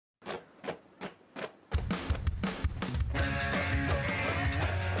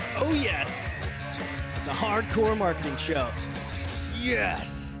Oh, yes. It's the Hardcore Marketing Show.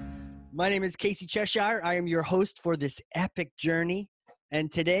 Yes. My name is Casey Cheshire. I am your host for this epic journey. And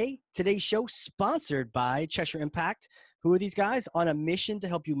today's show sponsored by Cheshire Impact. Who are these guys? On a mission to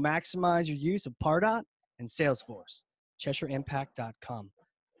help you maximize your use of Pardot and Salesforce. CheshireImpact.com.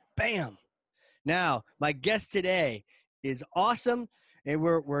 Bam. Now, my guest today is awesome. And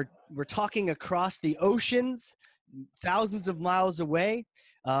we're talking across the oceans, thousands of miles away.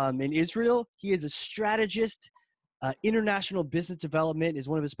 In Israel, he is a strategist. International business development is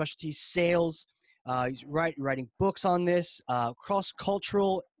one of his specialties. Sales. He's writing books on this.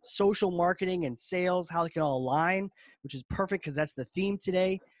 Cross-cultural social marketing and sales, how they can all align, which is perfect because that's the theme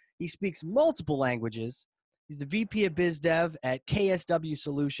today. He speaks multiple languages. He's the VP of Biz Dev at KSW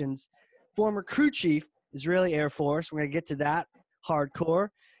Solutions, former crew chief, Israeli Air Force. We're going to get to that hardcore.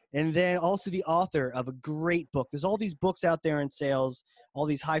 And then also the author of a great book. There's all these books out there in sales, all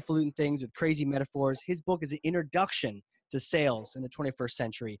these highfalutin things with crazy metaphors. His book is an introduction to sales in the 21st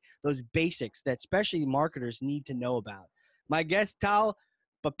century, those basics that especially marketers need to know about. My guest, Tal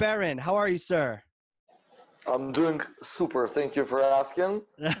Paperin. How are you, sir? I'm doing super. Thank you for asking.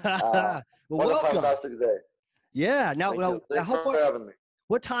 Well, what welcome. a fantastic day. Yeah. Thanks for having me.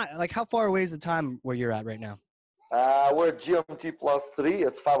 What time, like how far away is the time where you're at right now? We're at GMT +3.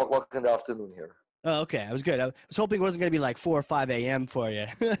 It's 5 o'clock in the afternoon here. Oh, okay. I was good. I was hoping it wasn't going to be like 4 or 5 a.m. for you.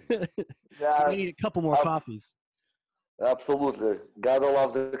 Yeah, You need a couple more coffees. Absolutely. Gotta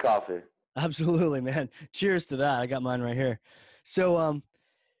love the coffee. Absolutely, man. Cheers to that. I got mine right here. So,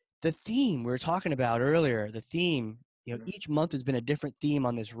 the theme we were talking about earlier, each month has been a different theme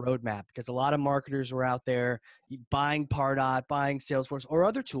on this roadmap because a lot of marketers were out there buying Pardot, buying Salesforce or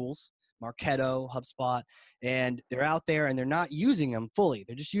other tools, Marketo, HubSpot, and they're out there and they're not using them fully.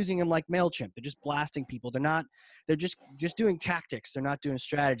 They're just using them like MailChimp. They're just blasting people. They're just doing tactics. They're not doing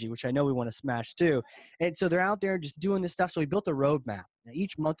strategy, which I know we want to smash too. And so they're out there just doing this stuff. So we built a roadmap. Now,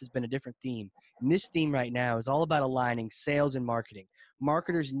 each month has been a different theme. And this theme right now is all about aligning sales and marketing.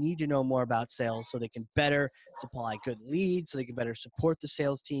 Marketers need to know more about sales so they can better supply good leads, so they can better support the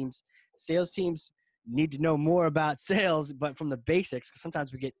sales teams. Sales teams need to know more about sales, but from the basics, because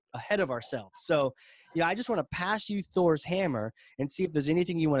sometimes we get ahead of ourselves. So, I just want to pass you Thor's hammer and see if there's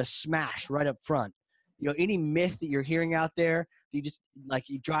anything you want to smash right up front. Any myth that you're hearing out there that you just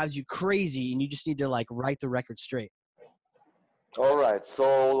it drives you crazy and you just need to write the record straight. All right.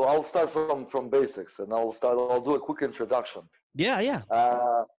 So I'll start from basics and I'll do a quick introduction. Yeah.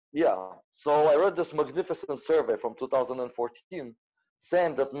 Yeah. So I read this magnificent survey from 2014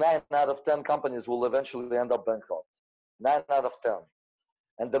 saying that 9 out of 10 companies will eventually end up bankrupt. 9 out of 10.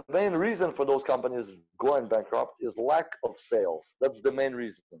 And the main reason for those companies going bankrupt is lack of sales. That's the main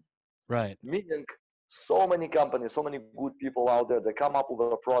reason. Right. Meaning, so many companies, so many good people out there, they come up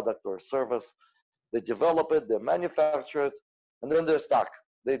with a product or a service, they develop it, they manufacture it, and then they're stuck.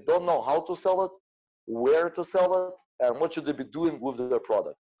 They don't know how to sell it, where to sell it, and what should they be doing with their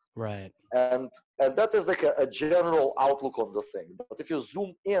product. Right. And that is like a general outlook on the thing. But if you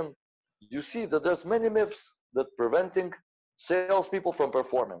zoom in, you see that there's many myths that preventing salespeople from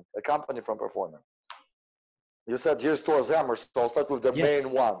performing, a company from performing. You said here's Thor's hammer, so I'll start with the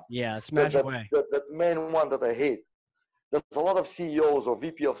main one. Yeah, smash away. That main one that I hate. There's a lot of CEOs or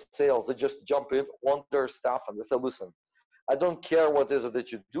VP of sales that just jump in on their staff and they say, listen, I don't care what is it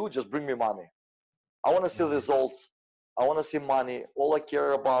that you do, just bring me money. I want to see results. I want to see money. All I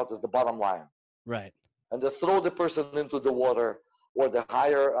care about is the bottom line. Right. And they throw the person into the water, or they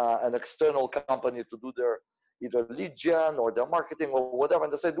hire an external company to do their either lead gen or their marketing or whatever.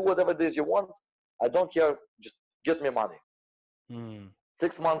 And they say, do whatever it is you want. I don't care. Just get me money.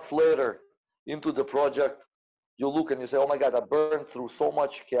 6 months later into the project, you look and you say, oh my God, I burned through so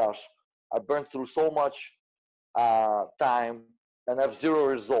much cash. I burned through so much time and have zero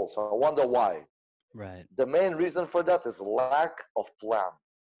results. I wonder why. Right. The main reason for that is lack of plan,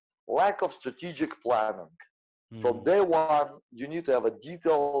 lack of strategic planning. From day one, you need to have a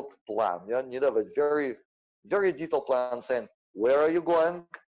detailed plan. You need to have a very, very detailed plan saying, where are you going?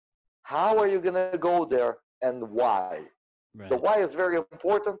 How are you going to go there? And why? Right. The why is very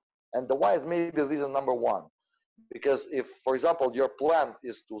important. And the why is maybe reason number one. Because if, for example, your plan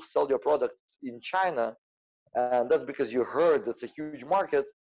is to sell your product in China, and that's because you heard it's a huge market,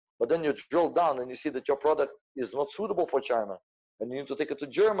 but then you drill down and you see that your product is not suitable for China, and you need to take it to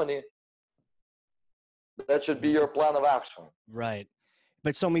Germany, that should be your plan of action. Right.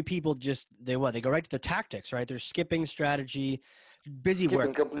 But so many people they go right to the tactics, right? They're skipping strategy, busy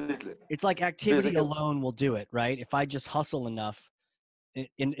work. Completely. It's like activity alone will do it, right? If I just hustle enough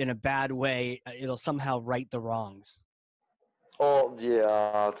in a bad way, it'll somehow right the wrongs. Oh,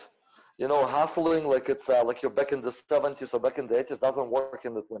 yeah. hustling like it's like you're back in the 70s or back in the 80s doesn't work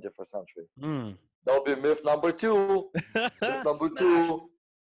in the 21st century. Mm. That'll be myth number two. Myth number Smash. two,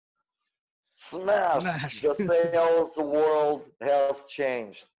 smash. Smash. The sales world has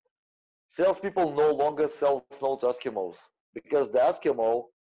changed. Salespeople no longer sell snow to Eskimos because the Eskimo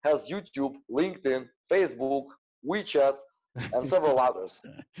has YouTube, LinkedIn, Facebook, WeChat, and several others.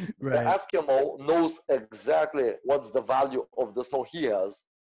 The Right. Eskimo knows exactly what's the value of the snow he has.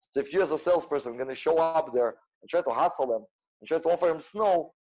 So if you as a salesperson going to show up there and try to hustle him and try to offer him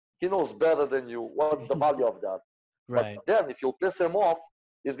snow, he knows better than you what's the value of that. But Right. then if you piss him off,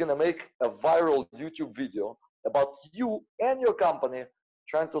 he's going to make a viral YouTube video about you and your company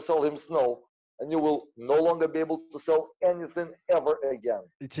trying to sell him snow, and you will no longer be able to sell anything ever again.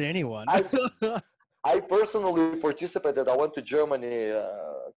 To anyone. I I personally participated. I went to Germany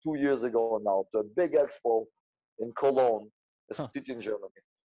 2 years ago now to a big expo in Cologne, a Huh. city in Germany.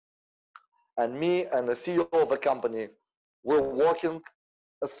 And me and the CEO of a company were walking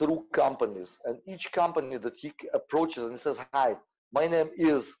through companies, and each company that he approaches and he says, "Hi, my name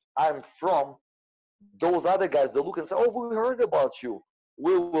is. I'm from." Those other guys, they look and say, "Oh, we heard about you.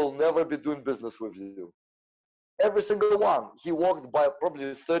 We will never be doing business with you." Every single one. He walked by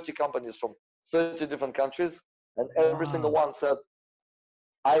probably 30 companies from 30 different countries, and every single Wow. one said,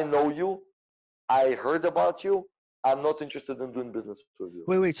 "I know you. I heard about you. I'm not interested in doing business with you."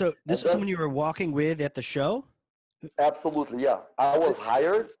 Wait. So this And was then, someone you were walking with at the show? absolutely, yeah, I So was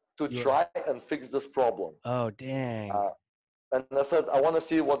hired to you were. try and fix this problem. Oh, dang. Uh, and I said, "I want to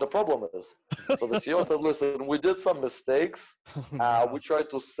see what the problem is." So the CEO said, "Listen, we did some mistakes. Oh, We no. tried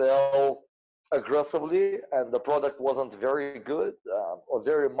to sell aggressively, and the product wasn't very good or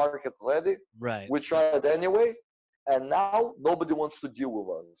very market ready. Right. We tried anyway, and now nobody wants to deal with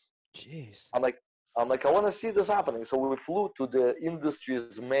us." Jeez. I'm like, I want to see this happening. So we flew to the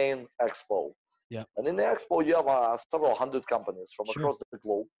industry's main expo, Yeah. and in the expo you have several hundred companies from Sure. across the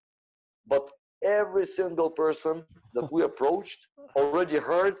globe. But every single person that we approached already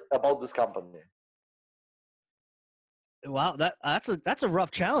heard about this company. Wow. That's a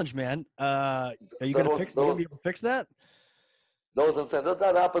rough challenge, man. Are you That gonna was fix? that You gonna was be able to fix that? that was insane.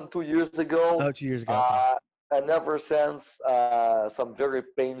 That happened 2 years ago, Oh, 2 years ago. Okay. uh, and ever since, some very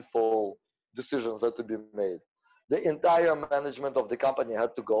painful decisions had to be made. The entire management of the company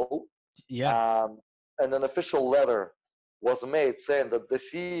had to go, Yeah. um, and an official letter was made saying that the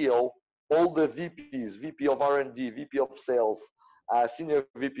CEO, all the VPs, VP of R&D, VP of Sales, Senior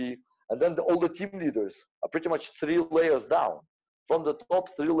VP, and then all the team leaders, pretty much 3 layers down. From the top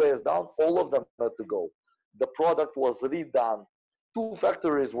 3 layers down, all of them had to go. The product was redone. 2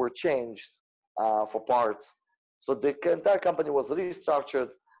 factories were changed for parts. So the entire company was restructured,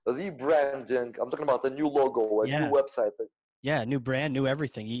 rebranding. I'm talking about a new logo, a new Yeah. website. Yeah. New brand, new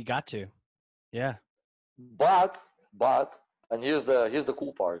everything. You got to. Yeah. But but and here's the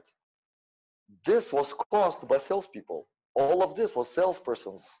cool part. This was caused by salespeople. All of this was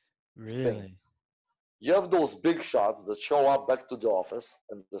salesperson's thing. Really. You have those big shots that show up back to the office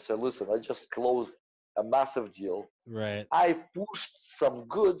and they say, "Listen, I just closed a massive deal. Right. I pushed some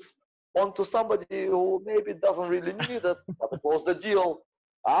goods onto somebody who maybe doesn't really need it, but I closed the deal.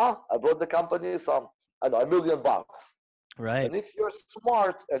 I brought the company some, I know, $1 million. Right. And if you're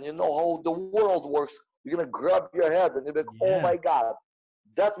smart and you know how the world works, you're gonna grab your head and you're like, "Oh Yeah. my God,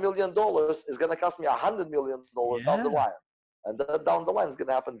 that $1 million is gonna cost me $100 million down the Yeah. line." And that down the line is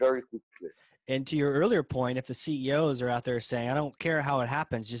gonna happen very quickly. And to your earlier point, if the CEOs are out there saying, "I don't care how it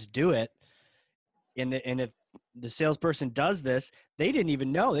happens, just do it," and if the salesperson does this, they didn't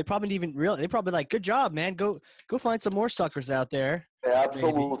even know. They probably didn't even real. They probably like, "Good job, man. Go find some more suckers out there, maybe."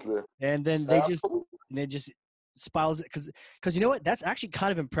 Absolutely. And then Absolutely. they just spirals it because you know what? That's actually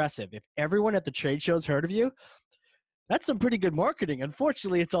kind of impressive. If everyone at the trade shows heard of you, that's some pretty good marketing.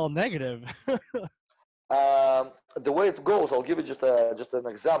 Unfortunately, it's all negative. The way it goes, I'll give you just an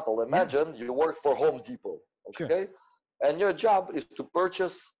example. Yeah. Imagine you work for Home Depot, Sure. okay, and your job is to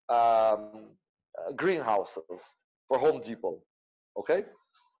purchase greenhouses for Home Depot, okay.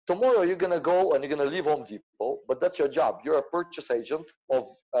 Tomorrow you're gonna go and you're gonna leave Home Depot, but that's your job. You're a purchase agent of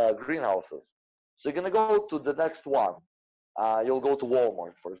greenhouses, so you're gonna go to the next one. You'll go to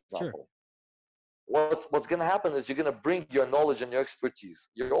Walmart, for Sure. example. What's going to happen is you're going to bring your knowledge and your expertise.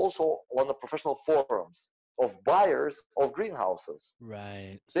 You're also on the professional forums of buyers of greenhouses.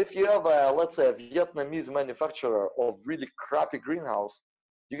 Right. So if you have, let's say, a Vietnamese manufacturer of really crappy greenhouse,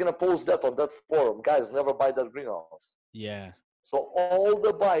 you're going to post that on that forum. Guys, never buy that greenhouse. Yeah. So all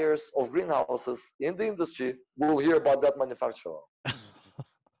the buyers of greenhouses in the industry will hear about that manufacturer.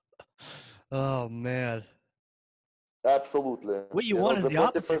 Oh man. Absolutely. What you You know, want is the the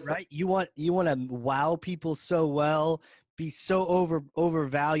opposite, 20%. right? You want to wow people so well, be so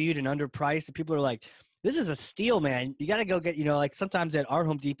overvalued and underpriced that people are like, this is a steal, man. You got to go get, like sometimes at our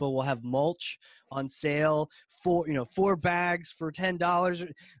Home Depot we'll have mulch on sale for, 4 bags for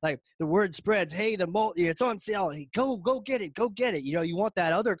 $10. Like the word spreads, hey, the mulch, it's on sale. Hey, go get it. Go get it. You want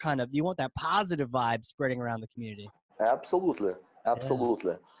that other you want that positive vibe spreading around the community. Absolutely. Yeah,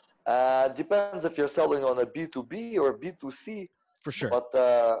 Absolutely. Depends if you're selling on a B2B or B2C, for sure. but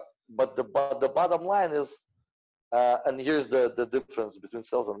the bottom line is, and here's the difference between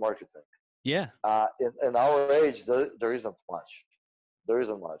sales and marketing. Yeah. In our age, there isn't much. There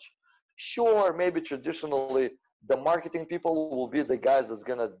isn't much. Sure, maybe traditionally the marketing people will be the guys that's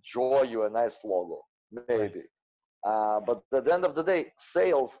gonna draw you a nice logo, Right. maybe. But at the end of the day,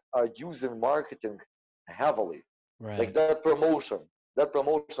 sales are using marketing heavily. Like Right. that promotion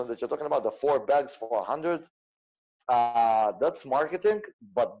that you're talking about, the 4 bags for 100, that's marketing,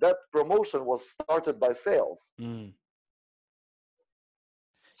 but that promotion was started by sales. Mm.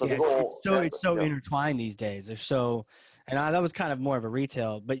 So Yeah, they it's it's go so hand, it's so yeah, intertwined these days. They're so, and that was kind of more of a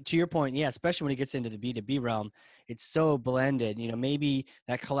retail. But to your point, yeah, especially when it gets into the B2B realm, it's so blended. Maybe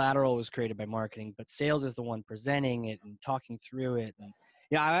that collateral was created by marketing, but sales is the one presenting it and talking through it. And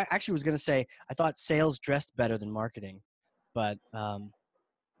I actually was going to say I thought sales dressed better than marketing, but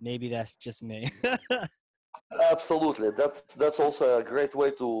maybe that's just me. absolutely. That's also a great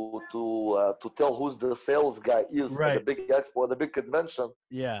way to tell who's the sales guy is at the Right. big expo, the big convention,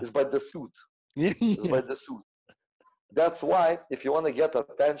 Yeah. is by the suit. Is Yeah. by the suit. That's why if you want to get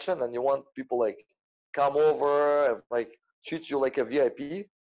attention and you want people like come over and like treat you like a VIP,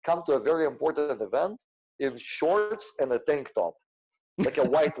 come to a very important event in shorts and a tank top, like a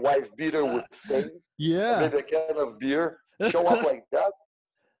white wife beater with stains and Yeah. maybe a can of beer. Show up like that.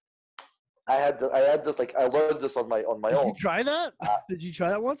 I had this, like I learned this on my Did own. you try that? Uh, Did you try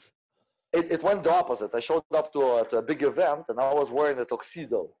that once? it went the opposite. I showed up to a big event and I was wearing a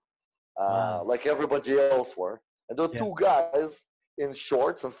tuxedo, Wow. like everybody else were. And there were Yeah. two guys in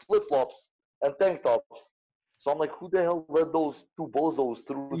shorts and flip flops and tank tops. So I'm like, who the hell let those two bozos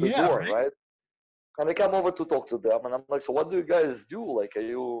through the Yeah. door, Right. right? And I come over to talk to them, and I'm like, so what do you guys do? Like, are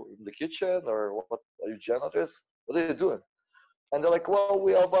you in the kitchen or what? Are you janitors? What are you doing? And they're like, well,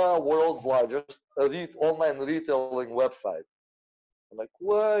 we have a world's largest online retailing website. I'm like,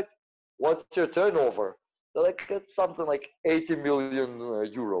 what? What's your turnover? They're like, it's something like 80 million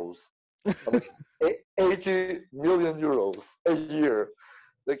euros. I'm like, 80 million euros a year.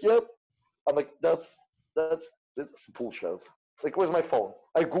 Like, yep. I'm like, that's bullshit. Like, where's my phone?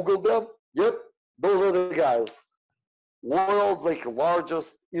 I googled them. Yep, those are the guys. World's like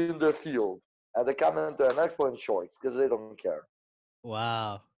largest in the field, and they come into an expo in shorts because they don't care.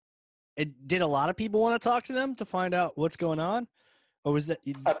 Wow. Did a lot of people want to talk to them to find out what's going on, or was that?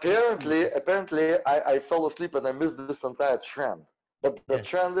 Apparently, I fell asleep and I missed this entire trend. But the Yeah.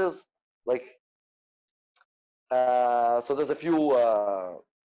 trend is like, so there's a few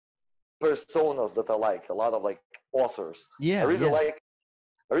personas that I like, a lot of like authors. I Yeah. really Yeah. like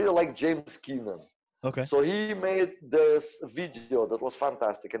I really like James Keenan. Okay. So he made this video that was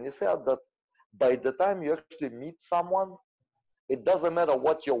fantastic, and he said that by the time you actually meet someone, it doesn't matter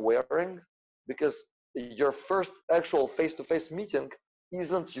what you're wearing because your first actual face-to-face meeting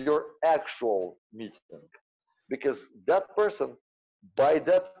isn't your actual meeting because that person, by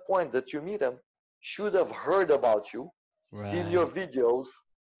that point that you meet him, should have heard about you, seen your Right. videos,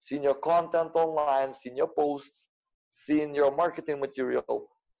 seen your content online, seen your posts, seen your marketing material.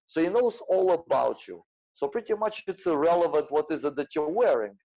 So he knows all about you. So pretty much it's irrelevant what is it that you're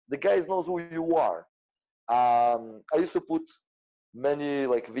wearing. The guy knows who you are. I used to put many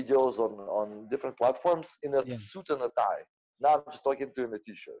like videos on different platforms in a Yeah. suit and a tie. Now I'm just talking to him in a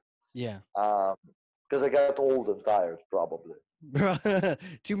t-shirt. Yeah. Because I got old and tired, probably.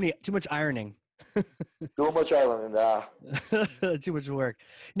 Too much ironing. Too much island. Too much work.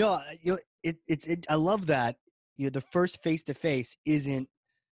 No, I love that. The first face to face isn't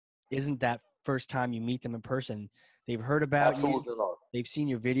that first time you meet them in person. They've heard about you. Absolutely not. They've seen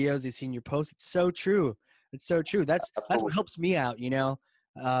your videos. They've seen your posts. It's so true. It's so true. That's what Absolutely. helps me out. Yeah,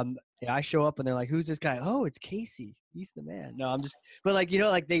 I show up and they're like, "Who's this guy?" Oh, it's Casey. He's the man. No, I'm just. But like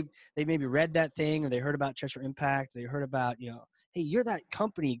like they maybe read that thing or they heard about Cheshire Impact. They heard about hey, you're that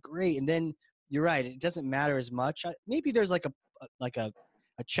company, great. And then you're right. It doesn't matter as much. Maybe there's like a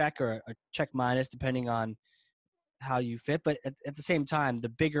check or a check minus depending on how you fit. But at the same time, the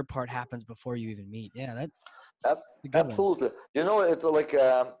bigger part happens before you even meet. Yeah, that's a good one. Absolutely. It's like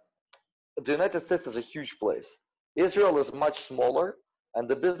the United States is a huge place. Israel is much smaller, and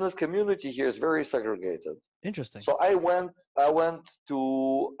the business community here is very segregated. Interesting. So I went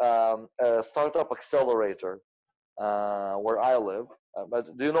to a startup accelerator where I live. But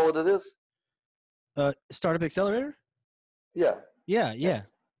do you know what it is? Startup Accelerator? Yeah, Yeah, yeah, yeah.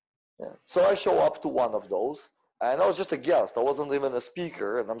 yeah. So I show up to one of those, and I was just a guest. I wasn't even a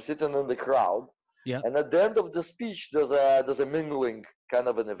speaker, and I'm sitting in the crowd. Yep. And at the end of the speech, there's a mingling kind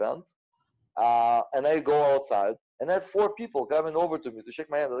of an event. And I go outside, and I had four people coming over to me to shake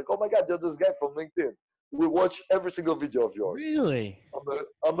my hand. They're like, "Oh my God, you're this guy from LinkedIn. We watch every single video of yours." Really?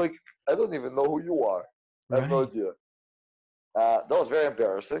 I'm like, I don't even know who you are. I have no Right. idea. That was very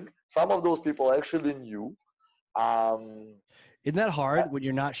embarrassing. Some of those people I actually knew. Um, Isn't that uh, hard when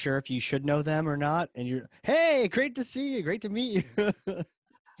you're not sure if you should know them or not? And you're, hey, great to see you. Great to meet you.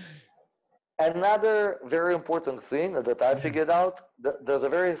 Another very important thing that I Yeah. figured out, there's a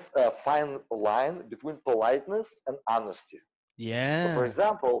very fine line between politeness and honesty. So for Yeah.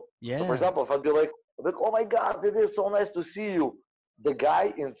 example, Yeah. if I'd be like, "Oh my God, it is so nice to see you," the guy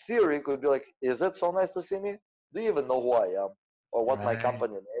in theory could be like, "Is it so nice to see me? Do you even know who I am or what my Right.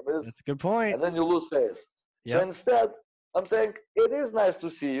 company name is?" That's a good point. And then you lose face. So Yep. instead, I'm saying, "It is nice to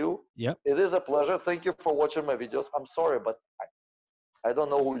see you. Yep. It is a pleasure. Thank you for watching my videos. I'm sorry, but I don't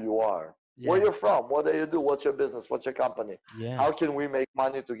know who you are. Where Yeah. you're from? What do you do? What's your business? What's your company? Yeah. How can we make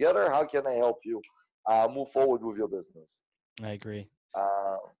money together? How can I help you move forward with your business?" I agree.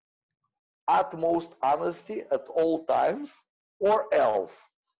 Uh, Utmost honesty at all times, or else.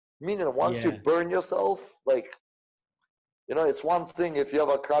 Meaning, once you Yeah. burn yourself, like, it's one thing if you have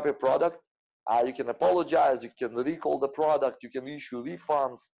a crappy product, you can apologize, you can recall the product, you can issue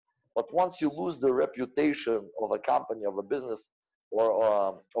refunds. But once you lose the reputation of a company, of a business, or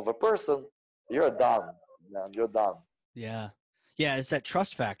of a person, you're done, man. You're done. Yeah. Yeah. It's that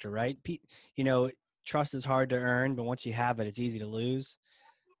trust factor, right? You know, trust is hard to earn, but once you have it, it's easy to lose.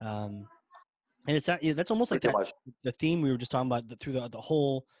 Um, and it's not, yeah, that's almost like Pretty that. much. The theme we were just talking about through the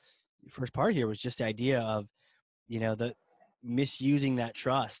whole first part here was just the idea of, the misusing that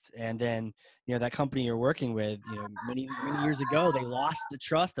trust. And then, that company you're working with, many years ago, they lost the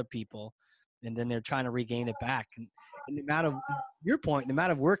trust of people, and then they're trying to regain it back. And the amount of your point, the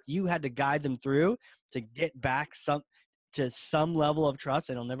amount of work you had to guide them through to get back to some level of trust,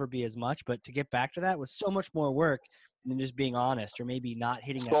 and it'll never be as much, but to get back to that was so much more work than just being honest or maybe not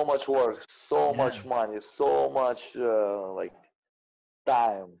hitting that. So much work, so Yeah. much money, so much like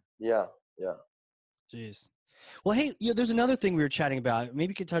time. Yeah, yeah. Jeez. Well, hey, there's another thing we were chatting about.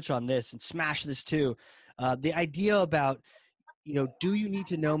 Maybe you could touch on this and smash this too. The idea about, do you need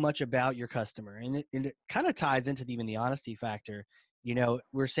to know much about your customer? And it kind of ties into even the honesty factor.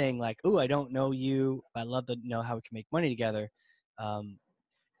 We're saying like, oh, I don't know you. I love to know how we can make money together. Um,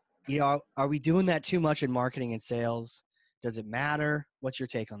 are we doing that too much in marketing and sales? Does it matter? What's your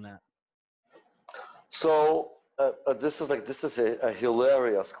take on that? So this is a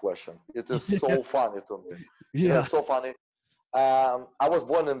hilarious question. It is so funny to me. Yeah. It's so funny. I was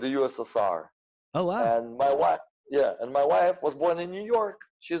born in the USSR, Oh, wow. and my wife was born in New York.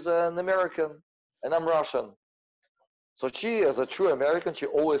 She's an American, and I'm Russian. So she, as a true American, she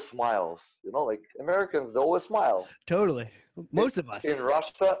always smiles. Like Americans, they always smile. Totally. I- Most of us. In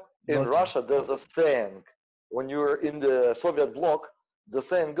Russia, in Most of us. Russia, there's a saying. When you're in the Soviet bloc, the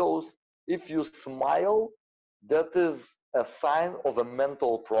saying goes, "If you smile, that is a sign of a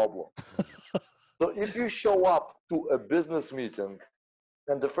mental problem." So if you show up to a business meeting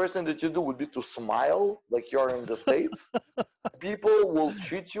and the first thing that you do would be to smile like you're in the States, people will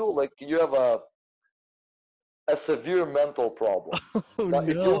treat you like you have a severe mental problem. Oh, Now,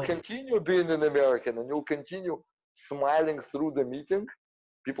 if you'll no. continue being an American and you'll continue smiling through the meeting,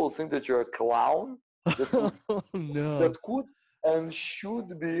 people think that you're a clown that could Oh, no. that could and should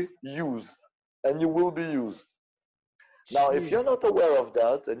be used, and you will be used. Now, if Jeez. you're not aware of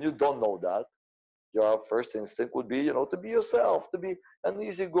that and you don't know that, your first instinct would be, to be yourself, to be an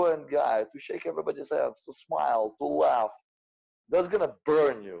easygoing guy, to shake everybody's hands, to smile, to laugh. That's gonna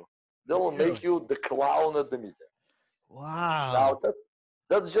burn you. That will make Really? you the clown at the meeting. Wow. Now,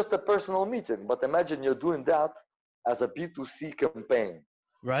 that's just a personal meeting, but imagine you're doing that as a B2C campaign.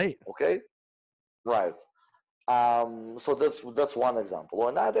 Right. Okay, right. So that's one example. Or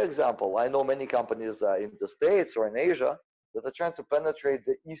another example, I know many companies in the States or in Asia that are trying to penetrate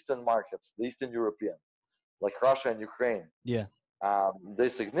the Eastern markets, the Eastern European, like Russia and Ukraine. Yeah. They're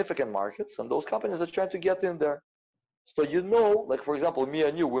significant markets, and those companies are trying to get in there. So like for example, me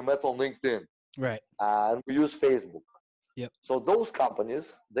and you, we met on LinkedIn, Right. and we use Facebook. Yep. So those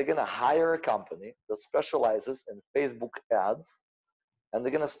companies, they're gonna hire a company that specializes in Facebook ads, and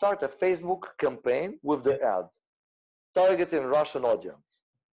they're gonna start a Facebook campaign with Yep. their ads. targeting Russian audience.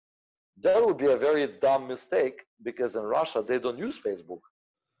 That would be a very dumb mistake because in Russia they don't use Facebook.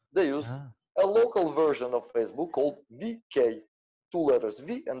 They use Ah. a local version of Facebook called VK, two letters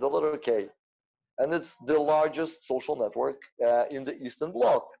V and the letter K, and it's the largest social network in the Eastern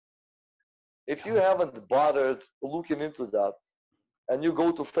Bloc. If you Gotcha. haven't bothered looking into that, and you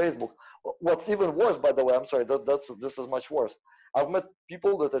go to Facebook, what's even worse, by the way, I'm sorry, this is much worse. I've met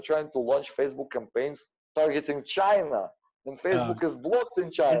people that are trying to launch Facebook campaigns targeting China, and Uh, Facebook is blocked in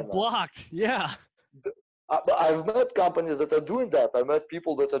it's China. blocked. Yeah. I've met companies that are doing that. I met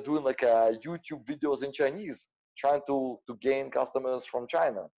people that are doing like YouTube videos in Chinese, trying to gain customers from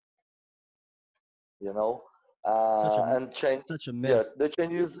China. You know, Such a and such a yeah, miss. the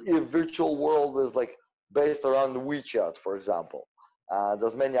Chinese virtual world is like based around WeChat, for example.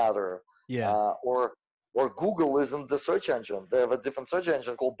 There's many other, Yeah. uh, or or Google isn't the search engine. They have a different search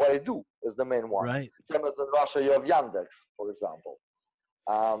engine called Baidu is the main one. Right. Same as in Russia, you have Yandex, for example.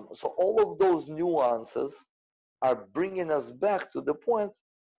 So all of those nuances are bringing us back to the point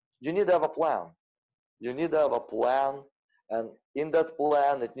you need to have a plan. You need to have a plan, and in that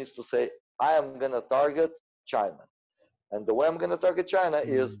plan, it needs to say, I am going to target China. And the way I'm going to target China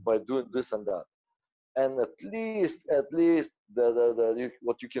is Mm. by doing this and that. And at least,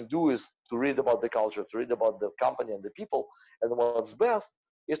 what you can do is to read about the culture, to read about the company and the people. And what's best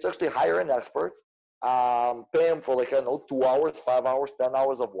is to actually hire an expert, pay him for like, I don't know, 2 hours, 5 hours, 10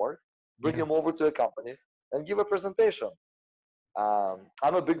 hours of work, bring Yeah. him over to a company and give a presentation.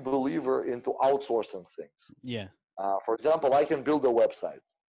 I'm a big believer into outsourcing things. Yeah. For example, I can build a website,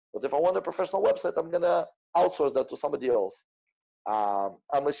 but if I want a professional website, I'm gonna outsource that to somebody else.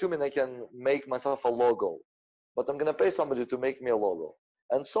 I'm assuming I can make myself a logo, but I'm gonna pay somebody to make me a logo,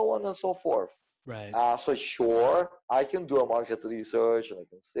 and so on and so forth. Right. So sure, I can do a market research and I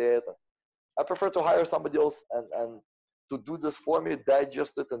can sit. I prefer to hire somebody else and to do this for me,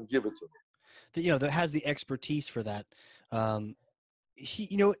 digest it, and give it to me. That has the expertise for that. Um,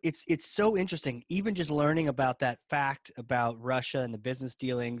 it's so interesting. Even just learning about that fact about Russia and the business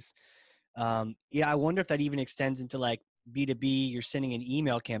dealings. I wonder if that even extends into like B2B. You're sending an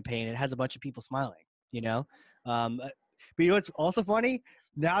email campaign. It has a bunch of people smiling. You know, but you know what's also funny?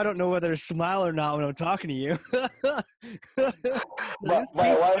 Now I don't know whether to smile or not when I'm talking to you. My, This my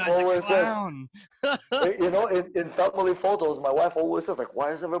Casey wife guy's a always says, clown. in family photos, my wife always says, like,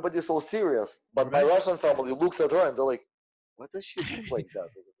 why is everybody so serious? But my Right? Russian family looks at her and they're like, why does she look like that?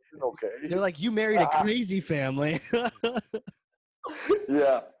 Okay. They're like, you married a crazy family.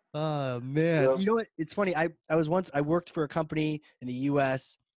 Yeah. Oh man. Yeah. You know what? It's funny. I worked for a company in the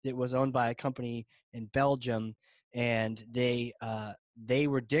US that was owned by a company in Belgium, and they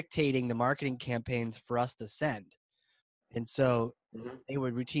were dictating the marketing campaigns for us to send. And so Mhm. they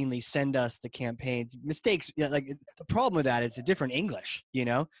would routinely send us the campaigns. Mistakes, like the problem with that is a different English,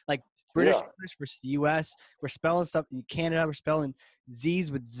 like British Yeah. English versus the US. We're spelling stuff in Canada, we're spelling Z's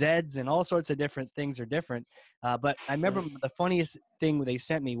with Z's, and all sorts of different things are different. But I remember Mhm. the funniest thing they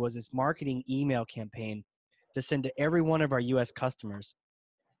sent me was this marketing email campaign to send to every one of our US customers.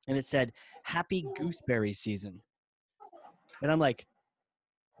 And it said, Happy Gooseberry Season. And I'm like,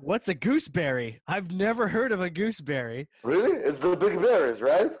 what's a gooseberry? I've never heard of a gooseberry. Really? It's the big berries,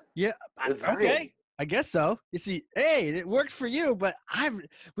 right? Yeah, It's green. okay. I guess so. You see, hey, it worked for you, but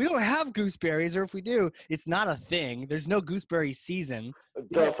we don't have gooseberries, or if we do, it's not a thing. There's no gooseberry season. Yeah, I wish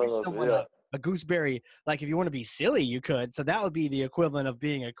Definitely, someone yeah. a gooseberry, like if you want to be silly, you could. So that would be the equivalent of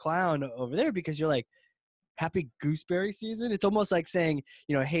being a clown over there because you're like, happy gooseberry season. It's almost like saying,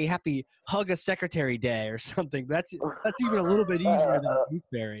 hey, happy hug a secretary day or something. That's even a little bit easier than a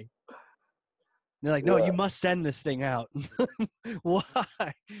gooseberry. They're like, no, Yeah. you must send this thing out. Why?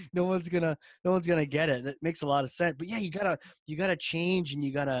 No one's gonna, no one's gonna get it. That makes a lot of sense. But yeah, you gotta change and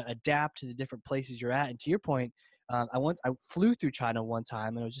you gotta adapt to the different places you're at. And to your point, I flew through China one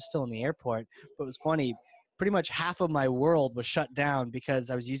time and I was just still in the airport. But it was funny. Pretty much half of my world was shut down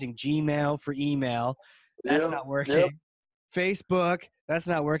because I was using Gmail for email. That's Yeah. not Yep. working. Facebook, that's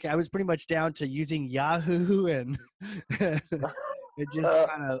not working. I was pretty much down to using Yahoo and it just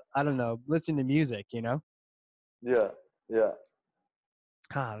kind of, I don't know, listen to music. Yeah. Yeah.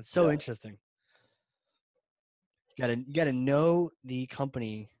 It's so Yeah. interesting. You gotta know the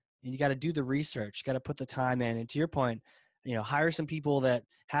company and you gotta do the research. You gotta put the time in. And to your point, hire some people that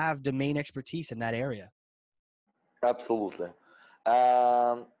have domain expertise in that area. Absolutely.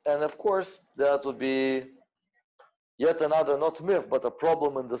 And of course, that would be yet another, not myth, but a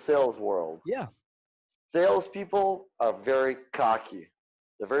problem in the sales world. Yeah. Salespeople are very cocky.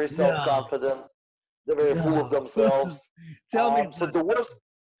 They're very No. self-confident. They're very full of No. themselves. Tell me it's So not the worst,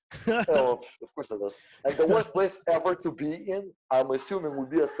 so. Oh, of course it does. And the worst place ever to be in, I'm assuming, would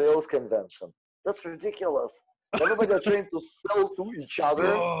be a sales convention. That's ridiculous. Everybody are trained to sell to each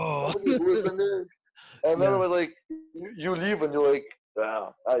other. Oh. Nobody's listening. And then Yeah. like you leave and you're like,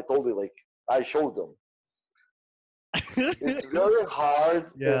 I told you, like I showed them. It's very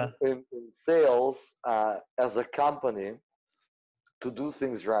hard Yeah. in sales as a company to do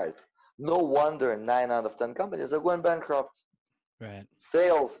things right. No wonder 9 out of 10 companies are going bankrupt. Right.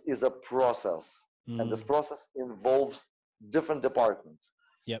 Sales is a process, and this Mm. process involves different departments.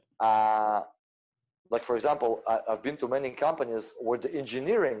 Yep. Uh, like for example, I've been to many companies where the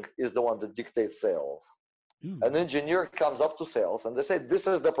engineering is the one that dictates sales. Ooh. An engineer comes up to sales and they say, "This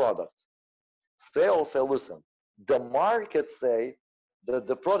is the product." Sales say, "Listen, the market say that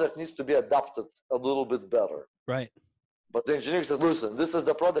the product needs to be adapted a little bit better." Right. But the engineer says, "Listen, this is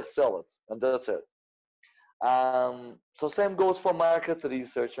the product, sell it," and that's it. So same goes for market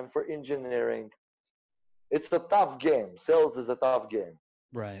research and for engineering. It's a tough game. Sales is a tough game.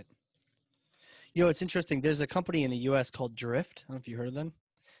 Right. You know, it's interesting. There's a company in the U.S. called Drift. I don't know if you heard of them.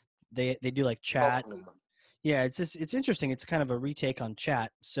 They do like Not chat. for me. Yeah, it's interesting. It's kind of a retake on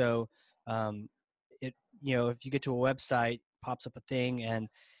chat. So, um, it if you get to a website, pops up a thing, and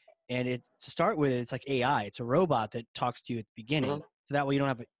it to start with, it's like AI. It's a robot that talks to you at the beginning. Hmm. So that way you don't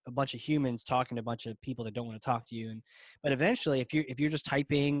have a bunch of humans talking to a bunch of people that don't want to talk to you. But eventually, if you're just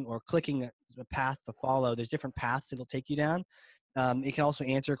typing or clicking a path to follow, there's different paths it'll take you down. It can also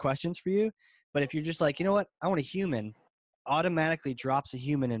answer questions for you. But if you're just like, you know what, I want a human, automatically drops a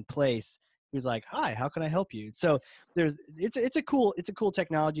human in place who's like, hi, how can I help you? So it's a cool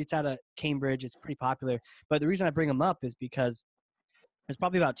technology. It's out of Cambridge. It's pretty popular. But the reason I bring them up is because it's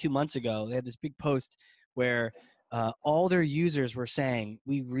probably about 2 months ago, they had this big post where all their users were saying,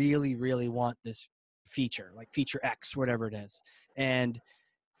 we really, really want this feature, like feature X, whatever it is. And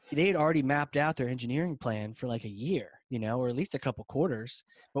they had already mapped out their engineering plan for like a year, or at least a couple quarters.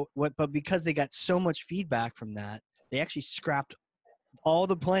 But because they got so much feedback from that, they actually scrapped all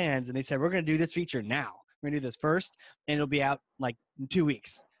the plans and they said, we're going to do this feature now. We're going to do this first, and it'll be out like in 2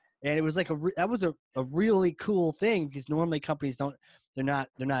 weeks. And it was like that was a really cool thing, because normally companies don't, they're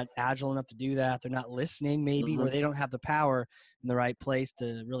not agile enough to do that. They're not listening maybe, or Hmm. they don't have the power in the right place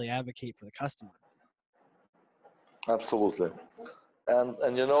to really advocate for the customer. Absolutely. And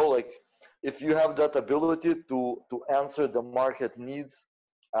like if you have that ability to answer the market needs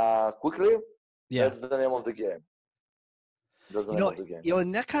quickly, Yeah. that's the name of the game. That's the You name know, of the game.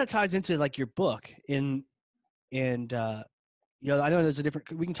 and that kind of ties into like your book and I know there's a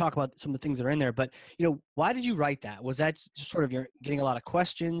different, we can talk about some of the things that are in there, but why did you write that? Was that just sort of you're getting a lot of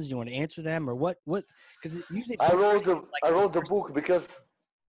questions, you want to answer them, or what, because usually I poetry wrote the is like I the wrote the first. book because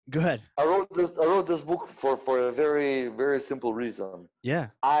Go ahead. I wrote this book for a very very simple reason. Yeah.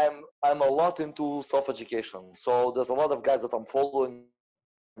 I'm a lot into self education, so there's a lot of guys that I'm following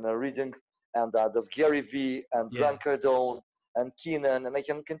and reading, and there's Gary V and Yeah. Grant Cardone and Keenan, and I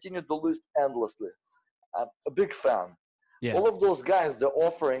can continue the list endlessly. I'm a big fan. Yeah. All of those guys, they're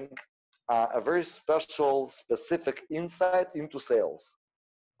offering a very special, specific insight into sales.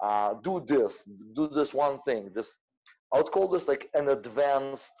 Do this one thing. I would call this like an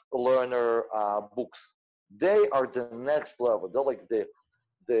advanced learner books. They are the next level. They're like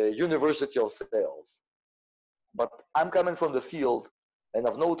the university of sales. But I'm coming from the field, and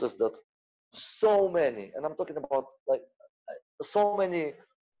I've noticed that so many, and I'm talking about like so many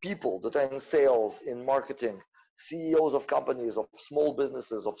people that are in sales, in marketing, CEOs of companies, of small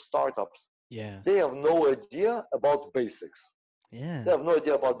businesses, of startups, Yeah. they have no idea about basics. They Yeah. have no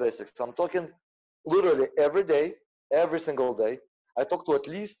idea about basics. I'm talking literally every day, every single day. I talk to at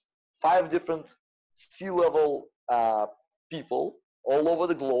least 5 different C-level people all over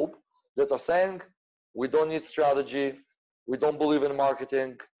the globe that are saying, we don't need strategy, we don't believe in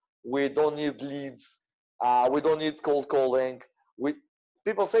marketing, we don't need leads, we don't need cold calling. We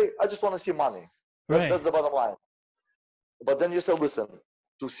People say, I just want to see money. Right. That's the bottom line. But then you say, listen,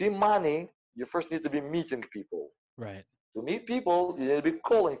 to see money, you first need to be meeting people. Right. To meet people, you need to be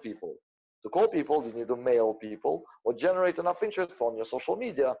calling people. To call people, you need to mail people or generate enough interest on your social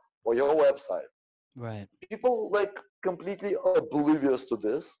media or your website. Right. People like completely oblivious to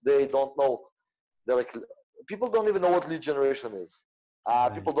this. They don't know. They're like, people don't even know what lead generation is.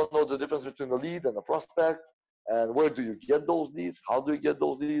 People Right. don't know the difference between a lead and a prospect, and where do you get those leads? How do you get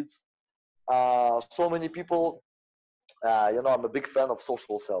those leads? So many people, I'm a big fan of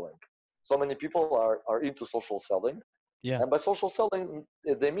social selling. So many people are into social selling. Yeah. And by social selling,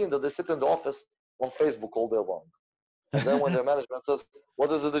 they mean that they sit in the office on Facebook all day long. And then when their management says,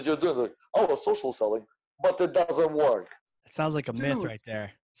 what is it that you're doing? They're like, oh, social selling, but it doesn't work. It sounds like a myth Dude, right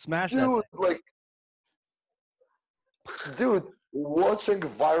there. Smash that Dude, thing. like, dude, watching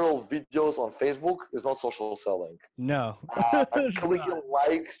viral videos on Facebook is not social selling. No, it's Clicking not.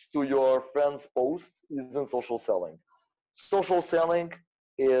 likes to your friend's post isn't social selling. Social selling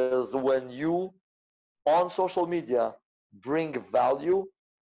is when you, on social media, bring value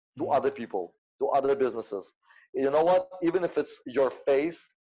to Mm, other people, to other businesses. You know what? Even if it's your face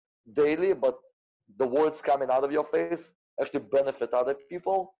daily, but the words coming out of your face actually benefit other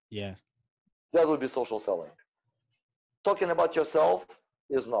people, yeah. that would be social selling. Talking about yourself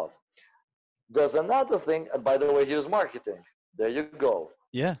is not. There's another thing, and by the way, here's marketing. There you go.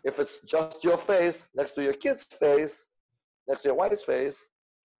 Yeah. If it's just your face next to your kid's face, next to your wife's face,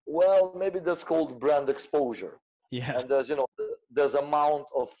 well, maybe that's called brand exposure. Yeah. And there's, there's amount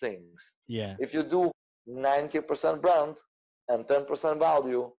of things. Yeah. If you do 90% brand and 10%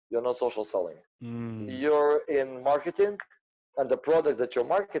 value, you're not social selling. Mm. You're in marketing, and the product that you're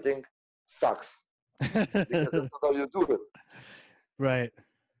marketing sucks because that's not how you do it. Right.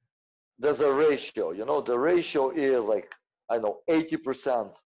 There's a ratio. The ratio is like, I know,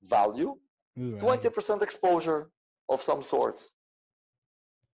 80% value, Ooh, I like it. 20% exposure of some sorts.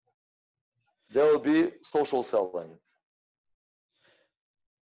 There will be social selling.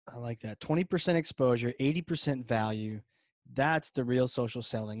 I like that. 20% exposure, 80% value. That's the real social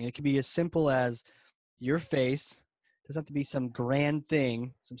selling. It can be as simple as your face. It doesn't have to be some grand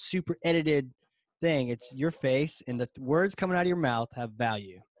thing, some super edited thing. It's your face, and the words coming out of your mouth have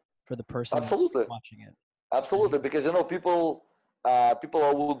value for the person Absolutely. watching it. Absolutely, Mhm. because people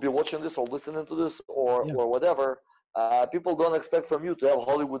who will be watching this or listening to this or Yeah. or whatever, people don't expect from you to have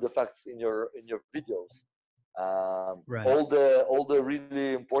Hollywood effects in your videos. Right. All the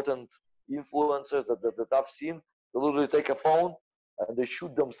really important influencers that I've seen, they literally take a phone and they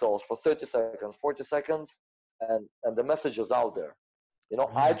shoot themselves for 30 seconds, 40 seconds, and the message is out there. I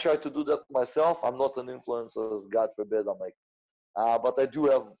Right. try to do that myself. I'm not an influencer, God forbid. I'm like, but I do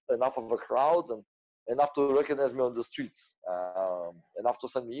have enough of a crowd and enough to recognize me on the streets, enough to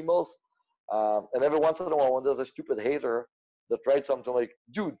send me emails. And every once in a while, when there's a stupid hater that writes something like,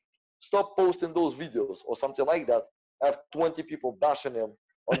 dude, stop posting those videos or something like that, I have 20 people bashing him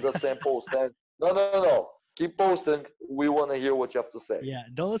on the same post saying, no, no, no, no, keep posting. We want to hear what you have to say. Yeah.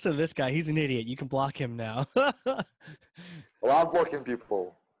 Don't listen to this guy. He's an idiot. You can block him now. Well, I'm blocking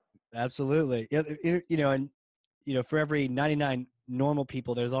people. Absolutely. Yeah. And for every 99 normal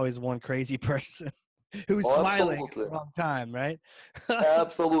people, there's always one crazy person who's Oh, smiling at absolutely. the wrong time, right?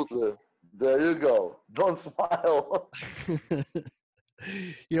 Absolutely. There you go. Don't smile.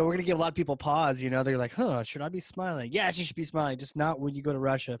 We're going to give a lot of people pause. They're like, huh, should I be smiling? Yes, you should be smiling, just not when you go to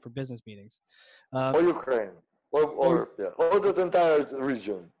Russia for business meetings. Or Ukraine, or, Or, or yeah, or the entire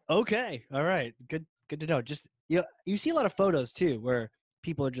region. okay. All right. Good to know. Just, you see a lot of photos too, where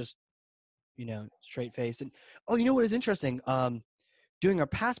people are just, straight faced. And, oh, you know what is interesting? Doing our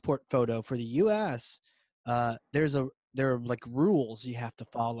passport photo for the U.S., there are like rules you have to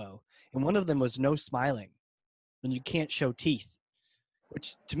follow, and one of them was no smiling, and you can't show teeth,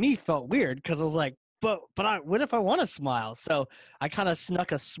 which to me felt weird because I was like, what if I want to smile? So I kind of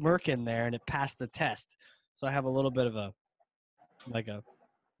snuck a smirk in there, and it passed the test. So I have a little bit of a like a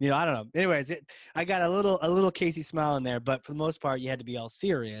I don't know. Anyways, I got a little Casey smile in there, but for the most part, you had to be all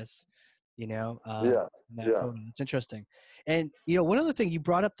serious, Yeah, in that yeah, photo. It's interesting. And one other thing you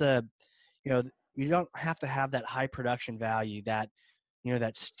brought up, you know, you don't have to have that high production value, that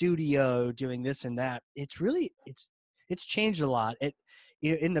studio doing this and that. It's changed a lot.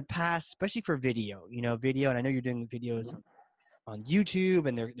 In the past, especially for video, and I know you're doing videos on YouTube,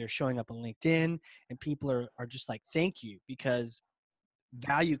 and they're showing up on LinkedIn, and people are just like, thank you, because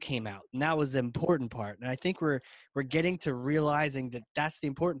value came out, and that was the important part. And I think we're getting to realizing that that's the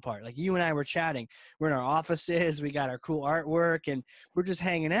important part. Like, you and I were chatting, we're in our offices, we got our cool artwork, and we're just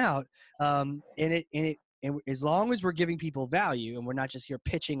hanging out, and as long as we're giving people value and we're not just here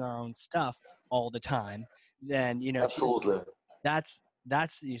pitching our own stuff all the time, then to your absolutely, point, that's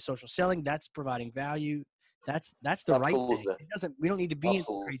the social selling, that's providing value, that's the right thing. absolutely, We don't need to be in some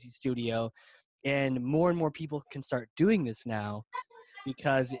absolutely. crazy studio, and more people can start doing this now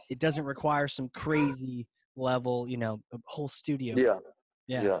because it doesn't require some crazy level, a whole studio. Yeah,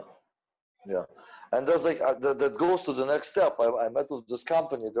 Yeah. yeah, yeah. And there's like that goes to the next step. I met with this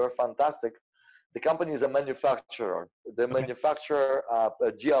company. They're fantastic. The company is a manufacturer. They Okay. manufacture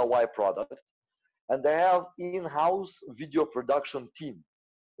a DIY product, and they have in-house video production team.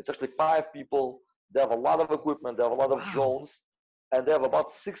 It's actually 5 people. They have a lot of equipment. They have a lot of Wow. drones, and they have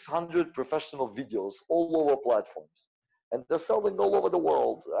about 600 professional videos all over platforms. And they're selling all over the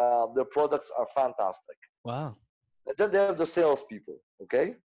world. Their products are fantastic. Wow. And then they have the salespeople.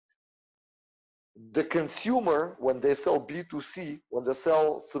 Okay, the consumer, when they sell B2C, when they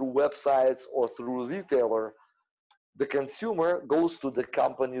sell through websites or through retailer, the consumer goes to the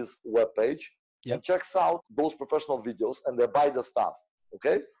company's webpage and Yep. checks out those professional videos and they buy the stuff.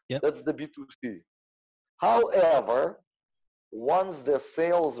 Okay, Yep. that's the B2C. However, once the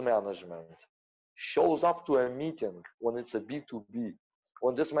sales management shows up to a meeting when it's a B2B,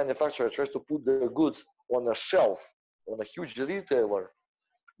 when this manufacturer tries to put their goods on a shelf on a huge retailer,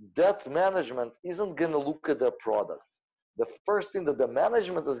 that management isn't going to look at their products. The first thing that the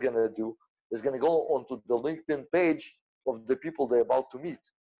management is going to do is going to go onto the LinkedIn page of the people they're about to meet.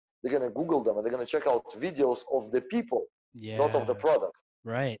 They're going to Google them and they're going to check out videos of the people, not of the Yeah. product.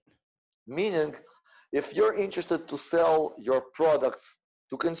 Right. Meaning, if you're interested to sell your products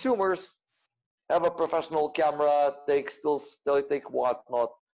to consumers, have a professional camera, still take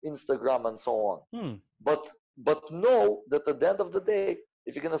whatnot, Instagram and so on. Hmm. But know that at the end of the day,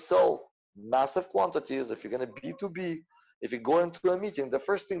 if you're gonna sell massive quantities, if you're gonna B2B, if you go into a meeting, the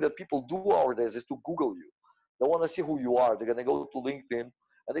first thing that people do nowadays is to Google you. They want to see who you are. They're gonna go to LinkedIn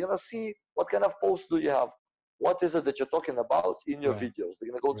and they're gonna see what kind of posts do you have. What is it that you're talking about in your Right. videos? They're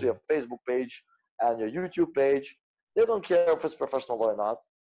gonna go to Right. your Facebook page and your YouTube page. They don't care if it's professional or not.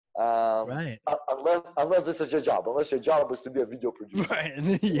 Right. Unless this is your job, unless your job is to be a video producer, Right.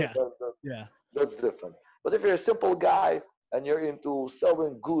 that, Yeah. that, Yeah. that's different. But if you're a simple guy and you're into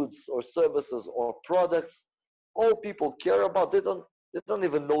selling goods or services or products, all people care about, they don't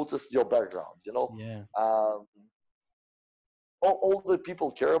even notice your background. Yeah. Um, all that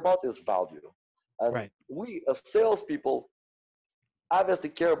people care about is value, and Right. we as salespeople obviously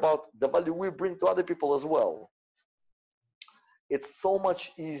care about the value we bring to other people as well. It's so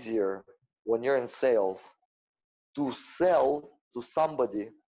much easier when you're in sales to sell to somebody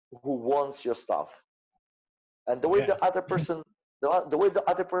who wants your stuff. And the way Yeah. the other person, the way the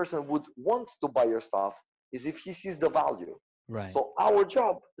other person would want to buy your stuff is if he sees the value. Right. So our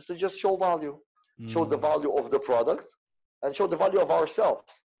job is to just show value, show the Mm. value of the product, and show the value of ourselves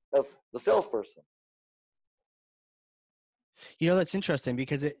as the salesperson. That's interesting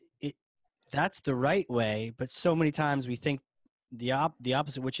because it that's the right way, but so many times we think the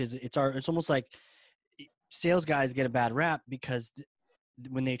opposite, which is it's almost like sales guys get a bad rap because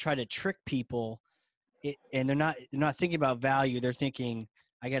when they try to trick people, and they're not thinking about value. They're thinking,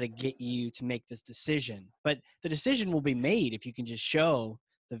 I got to get you to make this decision. But the decision will be made if you can just show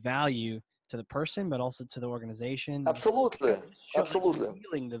the value to the person, but also to the organization. Absolutely, Show like absolutely,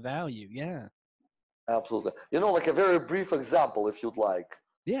 revealing the value. Yeah. absolutely. Like a very brief example, if you'd like.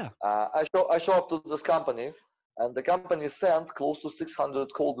 Yeah. I show up to this company, and the company sent close to 600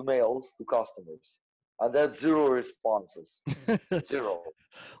 cold mails to customers, and they had zero responses. Zero.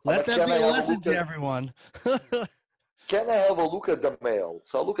 I'm Let like, that can be I a have a lesson look to at everyone. can I have a look at the mail?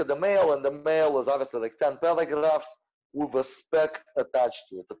 So I look at the mail, and the mail is obviously like 10 paragraphs with a spec attached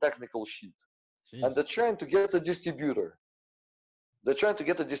to it, a technical sheet. And Jeez. they're trying to get a distributor. They're trying to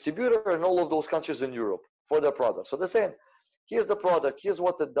get a distributor in all of those countries in Europe for their product. So they're saying, here's the product, here's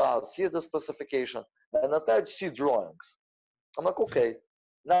what it does, here's the specification, and attach C drawings. I'm like, okay,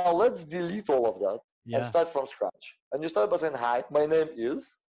 now let's delete all of that and Yeah. start from scratch. And you start by saying, hi, my name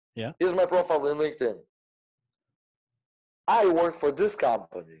is, Yeah. here's my profile in LinkedIn. I work for this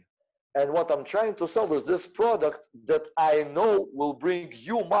company. And what I'm trying to sell is this product that I know will bring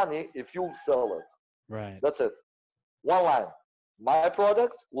you money if you sell it. Right. That's it. One line. My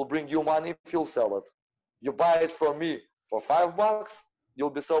product will bring you money if you sell it. You buy it from me for $5, you'll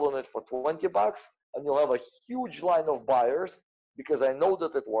be selling it for $20, and you'll have a huge line of buyers because I know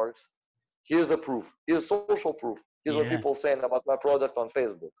that it works. Here's a proof. Here's social proof. Here's what Yeah. people saying about my product on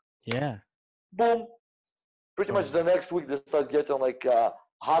Facebook. Yeah. Boom. Pretty much the Totally. next week they start getting like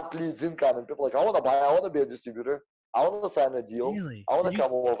hot leads incoming. People like, I want to buy, I want to be a distributor, I want to sign a deal, Really? I want to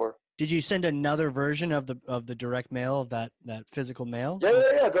come over. Did you send another version of the direct mail of that physical mail?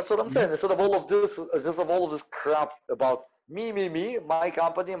 Yeah. That's what I'm Yeah. saying. Instead of all of this crap about me, my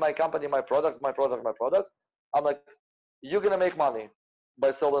product, my product. I'm like, you're gonna make money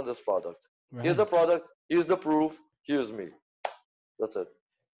by selling this product. Here's Right. the product. Here's the proof. Here's me. That's it.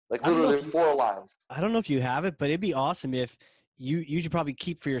 Like I don't know literally if you 4 lines. I don't know if you have it, but it'd be awesome if you should probably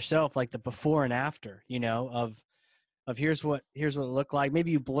keep for yourself like the before and after, of here's what it looked like.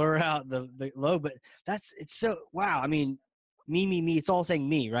 Maybe you blur out the low, but it's so wow. I mean, me. It's all saying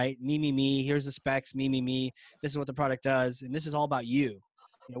me, right? Me. Here's the specs. Me. This is what the product does, and this is all about you.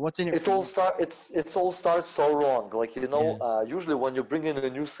 What's in it It for all you? start. It all starts so wrong. Like Yeah. usually when you bring in a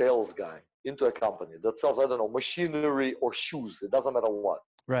new sales guy into a company that sells, I don't know, machinery or shoes. It doesn't matter what.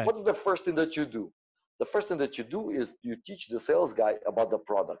 Right. What's the first thing that you do? the first thing that you do is you teach the sales guy about the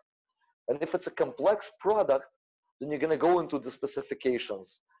product. And if it's a complex product, then you're going to go into the specifications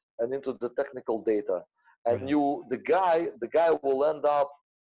and into the technical data. And Right. the guy will end up,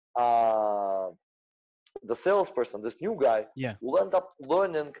 uh, the salesperson, this new guy, Yeah. will end up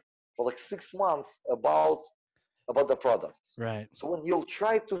learning for like 6 months about the product. Right. So when he'll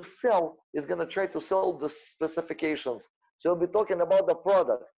try to sell, he's gonna try to sell the specifications. So he'll be talking about the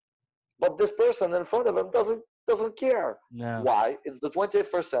product, but this person in front of him doesn't care. No. Why? It's the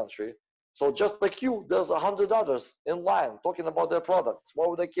 21st century. So just like you, there's 100 others in line talking about their products. Why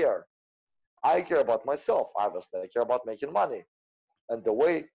would I care? I care about myself. Obviously, I care about making money. And the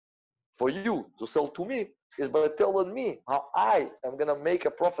way for you to sell to me is by telling me how I am gonna make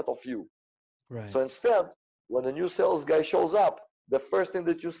a profit of you. Right. So instead, when a new sales guy shows up, the first thing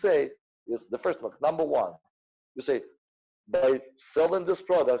that you say is the first one, number one, you say, by selling this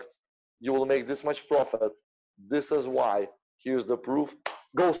product, you will make this much profit. This is why. Here's the proof.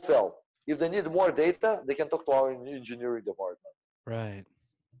 Go sell. If they need more data, they can talk to our engineering department. Right.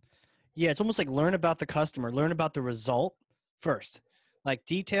 Yeah, it's almost like learn about the customer, learn about the result first. Like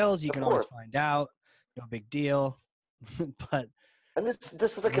details, you Of can always course. find out. No big deal. But And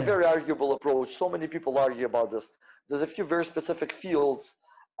this is like a yeah, very arguable approach. So many people argue about this. There's a few very specific fields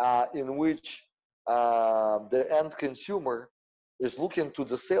in which the end consumer is looking to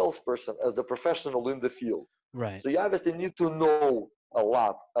the salesperson as the professional in the field. right. So you obviously need to know a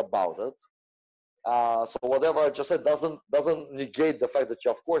lot about it. So whatever I just said doesn't negate the fact that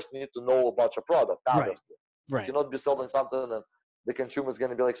you of course need to know about your product. Right. Obviously, you Right. cannot be selling something and the consumer is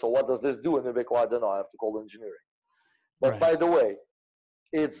going to be like, so what does this do? And they'll be like, well, I don't know. I have to call engineering. But Right. by the way,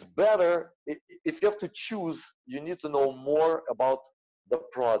 it's better if you have to choose. You need to know more about the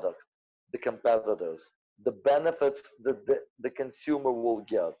product, the competitors, the benefits that the consumer will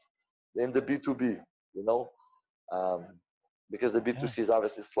get in the B2B. You know, um, because the Yeah. B2C is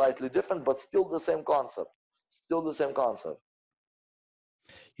obviously slightly different, but still the same concept. Still the same concept.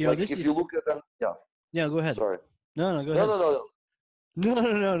 You know, Like this if you is look at them, yeah. yeah, go ahead. Sorry. No, no, go No, ahead. no, no, no, No, no,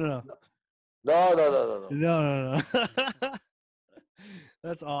 no, no, no. no, no, no, no, no. No, no, no.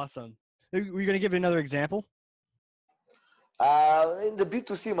 That's awesome. Were you gonna give another example? In the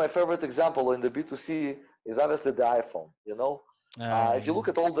B2C, my favorite example in the B2C is obviously the iPhone. You know, if you Yeah.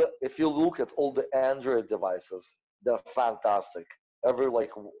 look at all the Android devices, they're fantastic. Every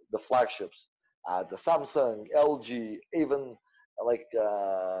like the flagships, the Samsung, LG, even like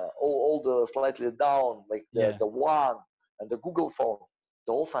all the slightly down, like the Yeah. the One and the Google phone,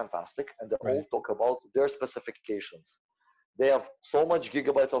 they're all fantastic, and they all Right. talk about their specifications. They have so much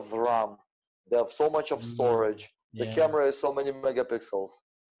gigabytes of RAM. They have so much of Mm, storage. The yeah. camera is so many megapixels.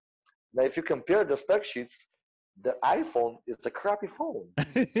 Now, if you compare the spec sheets, the iPhone is a crappy phone.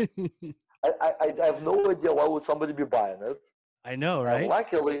 I have no idea why would somebody be buying it. I know, And right?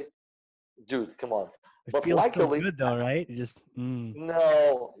 luckily, dude, come on. It But feels so luckily, good though, right? It just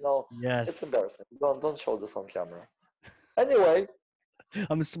no, no, it's yes. embarrassing. Don't show this on camera. Anyway,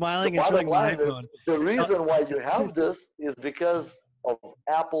 I'm the smiling and bottom showing my line is iPhone. the Uh, reason why you have this is because of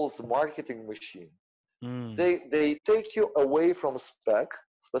Apple's marketing machine. mm, They take you away from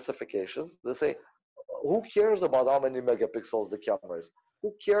specifications. They say, who cares about how many megapixels the camera is? Who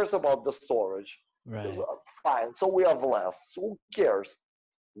cares about the storage? right. Fine, so we have less. Who cares?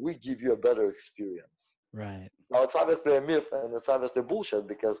 We give you a better experience. Right. Now it's obviously a myth and it's obviously bullshit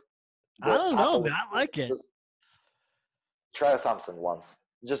because I the don't know, Apple man. I like it. just try Samsung once.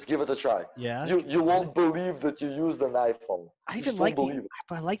 Just give it a try. Yeah. You won't believe that you used an iPhone. I You even just won't like the believe it.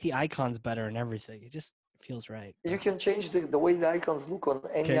 I like the icons better and everything. It just feels right. You can change the way the icons look on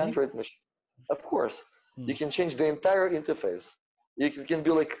any Can you? Android machine. Of course. Hmm. You can change the entire interface. It can be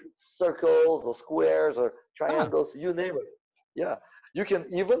like circles or squares or Ah. triangles, you name it. Yeah. You can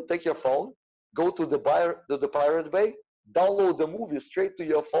even take your phone, go to the Pirate Bay, download the movie straight to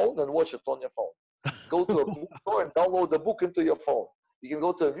your phone and watch it on your phone. Go to a bookstore and download the book into your phone. You can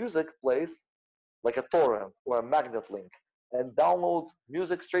go to a music place like a torrent or a magnet link and download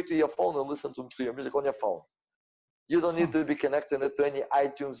music straight to your phone and listen to your music on your phone. You don't Huh. need to be connecting it to any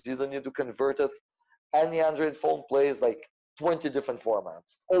iTunes. You don't need to convert it. Any Android phone plays like 20 different formats,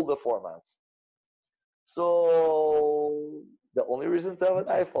 all the formats. So the only reason to have an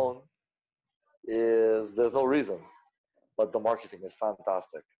Interesting. iPhone is there's no reason, but the marketing is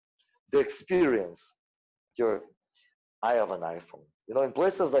fantastic. The experience, you're, I have an iPhone. You know, in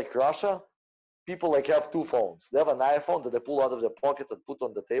places like Russia, people like have two phones. They have an iPhone that they pull out of their pocket and put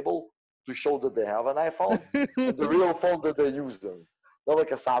on the table to show that they have an iPhone, and the real phone that they're using, not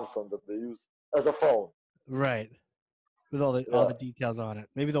like a Samsung that they use as a phone. Right. With all the Yeah, details on it.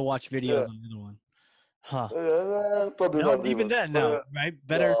 Maybe they'll watch yeah. videos on the other one. Huh. Probably No, not even even. then, no, right?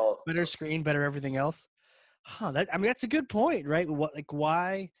 Better, No. better screen, better everything else. Huh. That, I mean, that's a good point, right? What, like,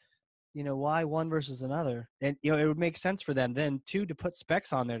 why, why one versus another? And it would make sense for them then too to put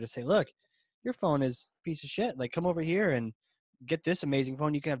specs on there to say, look, your phone is a piece of shit. Like, come over here and get this amazing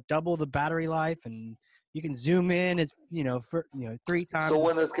phone. You can have double the battery life, and you can zoom in. It's for 3 times.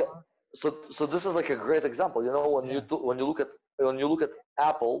 So so this is like a great example. When Yeah. when you look at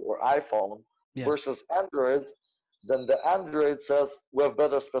Apple or iPhone Yeah. versus Android, then the Android says we have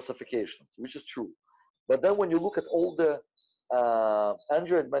better specifications, which is true. But then when you look at all the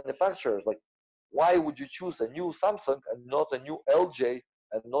Android manufacturers, like why would you choose a new Samsung and not a new LJ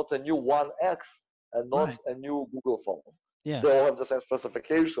and not a new One X and not Right. a new Google phone? Yeah. They all have the same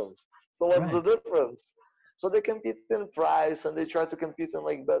specifications. So what's the Right. difference? So they compete in price and they try to compete in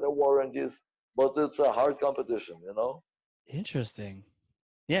like better warranties, but it's a hard competition. Interesting.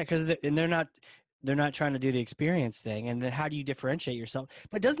 Yeah, because they're not trying to do the experience thing. And then how do you differentiate yourself?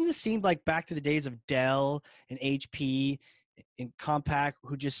 But doesn't this seem like back to the days of Dell and HP and Compaq,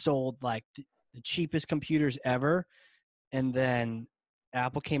 who just sold like the cheapest computers ever, and then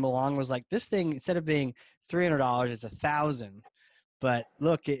Apple came along and was like, this thing, instead of being $300, it's $1,000. But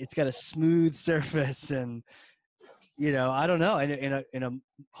look, it's got a smooth surface, and I don't know, in a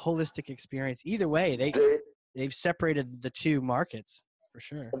holistic experience. Either way, They they've separated the two markets for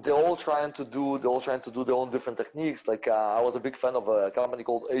sure. they're all trying to do their own different techniques. Like I was a big fan of a company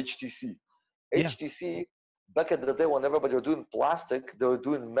called HTC. Yeah. HTC back at the day when everybody were doing plastic, they were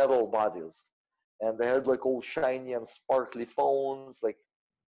doing metal bodies, and they had like all shiny and sparkly phones, like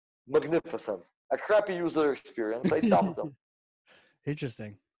magnificent. A crappy user experience. I dumped them.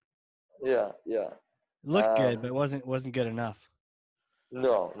 Interesting. Yeah, yeah. Looked good, but wasn't good enough.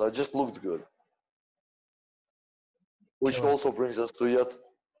 No, no, it just looked good. Which Killer. also brings us to yet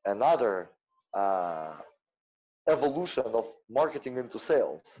another uh, evolution of marketing into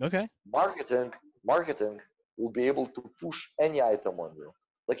sales. Okay. Marketing, marketing will be able to push any item on you.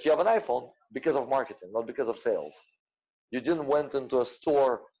 Like you have an iPhone because of marketing, not because of sales. You didn't went into a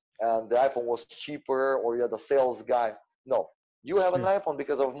store and the iPhone was cheaper or you had a sales guy. No, you It's have an true. iPhone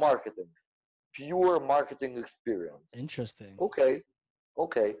because of marketing, pure marketing experience. Interesting. Okay,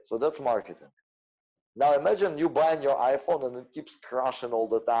 okay, so that's marketing. Now imagine you buying your iPhone and it keeps crashing all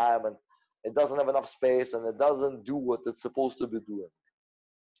the time and it doesn't have enough space and it doesn't do what it's supposed to be doing.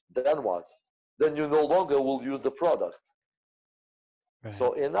 Then what? Then you no longer will use the product. Right.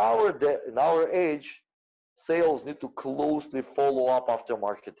 So in our age, sales need to closely follow up after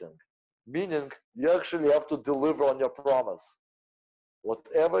marketing, meaning you actually have to deliver on your promise.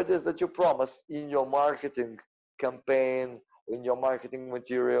 Whatever it is that you promise in your marketing campaign, in your marketing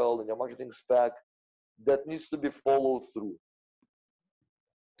material, in your marketing spec, that needs to be followed through.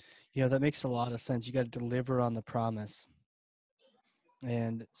 That makes a lot of sense. You got to deliver on the promise.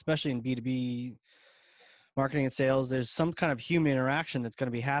 And especially in B2B marketing and sales, there's some kind of human interaction that's going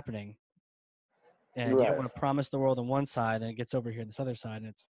to be happening. And you don't Right. want to promise the world on one side, and it gets over here on this other side, and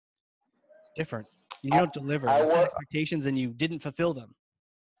it's different. You I, don't deliver. I You had work expectations and you didn't fulfill them.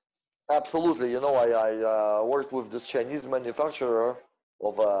 absolutely. I worked with this Chinese manufacturer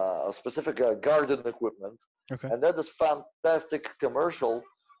of a specific garden equipment, Okay. and that is fantastic commercial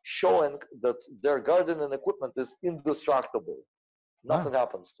showing that their gardening equipment is indestructible. Wow. Nothing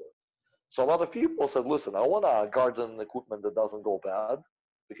happens to it. So a lot of people said, "Listen, I want a garden equipment that doesn't go bad,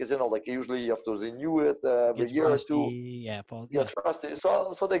 because like usually you have to renew it every Gets year or two, rusty. Yeah. Falls. Yeah. get rusty."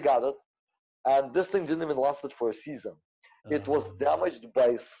 So they got it, and this thing didn't even last it for a season. It was damaged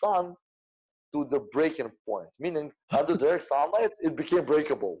by sun to the breaking point, meaning under direct sunlight it became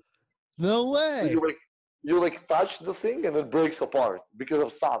breakable. No So way. you like touch the thing and it breaks apart because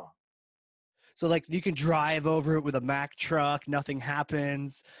of sun. So like you can drive over it with a Mack truck, nothing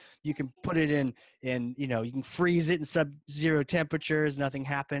happens. You can put it in you can freeze it in sub-zero temperatures, nothing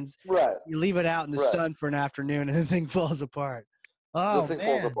happens. Right, You leave it out in the right. sun for an afternoon and the thing falls apart. The Oh thing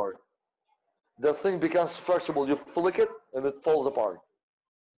falls man. apart. The thing becomes flexible. You flick it and it falls apart.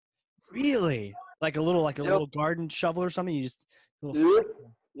 Really? Like a little Yep, garden shovel or something, you just little yep,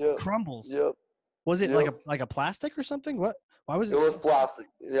 yep, crumbles. yep, Was it like yep. a plastic or something? What? Why was It it was so? plastic.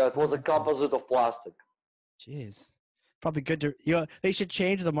 Yeah, it was a composite of plastic. Jeez. Probably good to, they should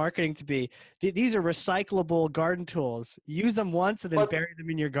change the marketing to be, these are recyclable garden tools. Use them once and then But bury them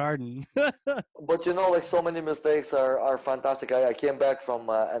in your garden. like so many mistakes are fantastic. I came back from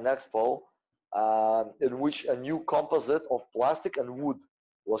an expo in which a new composite of plastic and wood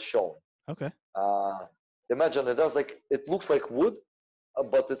was shown. Okay. Uh, Imagine it looks like wood,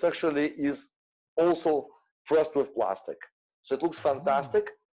 but it actually is also pressed with plastic. So it looks Oh, fantastic.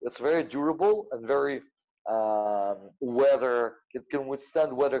 It's very durable and very weather. It can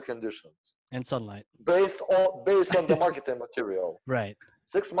withstand weather conditions And sunlight. based on the marketing material. Right.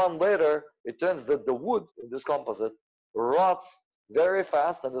 6 months later, it turns that the wood in this composite rots very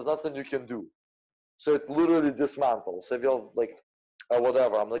fast, and there's nothing you can do. So it literally dismantles. So if you have like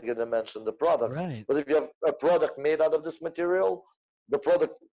whatever, I'm not gonna mention the products, Right. but if you have a product made out of this material, the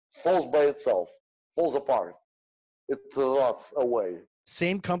product falls by itself, falls apart. It rots away.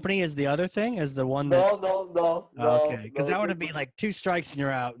 Same company as the other thing, as the one that. No, no, no, Okay, no, because no. that would be like 2 strikes and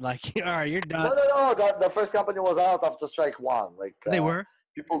you're out. Like, all right, you're No, done. no, no. The first company was out after strike one. Like They were.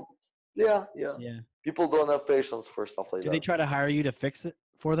 people, yeah, yeah. Yeah. People don't have patience for stuff like Did they that. try to hire you to fix it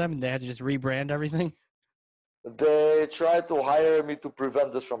for them, and they had to just rebrand everything? They tried to hire me to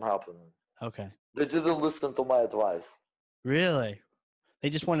prevent this from happening. Okay. They didn't listen to my advice. Really? They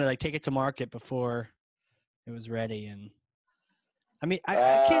just wanted to like take it to market before it was ready. And I mean, I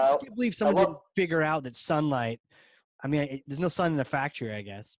Uh, can't believe a someone lot, didn't figure out that sunlight. I mean, there's no sun in a factory, I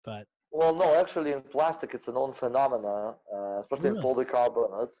guess, but. well, no, actually, in plastic, it's a known phenomena, especially in Really?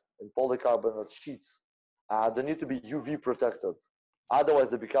 polycarbonate sheets. They need to be UV protected. Otherwise,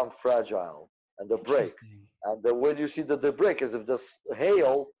 they become fragile and they break. Interesting. And the way you see that they break is if this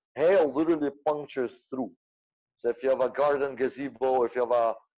hail literally punctures through. So if you have a garden gazebo, if you have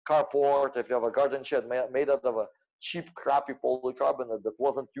a carport, if you have a garden shed made out of a cheap, crappy polycarbonate that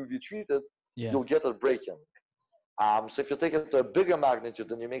wasn't UV treated, Yeah. you'll get it breaking. So if you take it to a bigger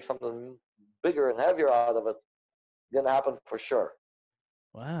magnitude and you make something bigger and heavier out of it, it's gonna happen for sure.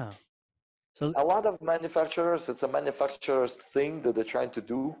 Wow. So. A lot of manufacturers, it's a manufacturer's thing that they're trying to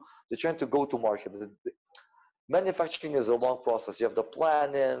do. They're trying to go to market. Manufacturing is a long process. You have the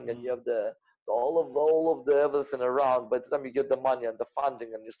planning and you have the all of the everything around. By the time you get the money and the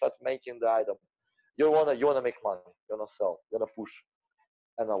funding and you start making the item, you wanna make money. You wanna sell. You wanna push.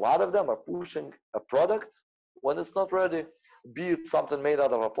 And a lot of them are pushing a product when it's not ready, be it something made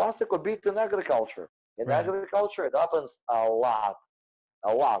out of a plastic or be it in agriculture. In Right. agriculture, it happens a lot,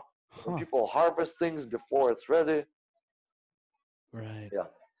 a lot. When Huh. people harvest things before it's ready. Right. Yeah.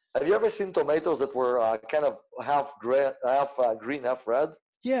 Have you ever seen tomatoes that were kind of half green, half red?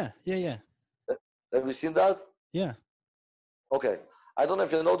 Yeah. Yeah. Yeah. Have you seen that? Yeah. Okay. I don't know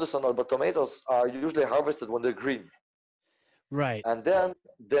if you know this or not, but tomatoes are usually harvested when they're green. Right. And then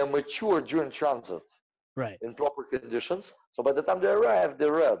they mature during transit Right. in proper conditions. So by the time they arrive,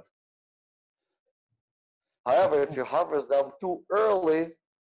 they're red. However, if you harvest them too early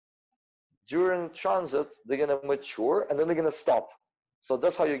during transit, they're going to mature and then they're going to stop. So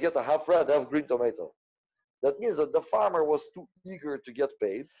that's how you get a half red, half green tomato. That means that the farmer was too eager to get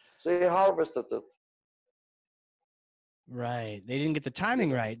paid, so he harvested it. Right. They didn't get the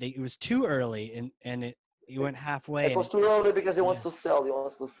timing right. It was too early, and it went halfway. It was too early because he wants to sell. He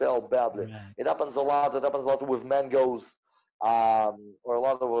wants to sell badly. Right. It happens a lot. It happens a lot with mangoes, or a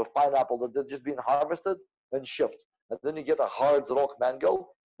lot with pineapple that they're just being harvested and shipped, and then you get a hard rock mango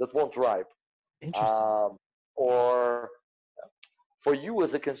that won't ripe. Interesting. Or for you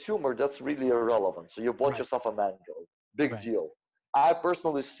as a consumer, that's really irrelevant. So you bought Right. yourself a mango, big Right. deal. I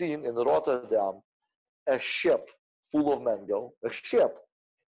personally seen in Rotterdam a ship full of mango, a ship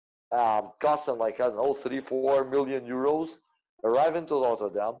costing like, I don't know, 3-4 million euros, arriving to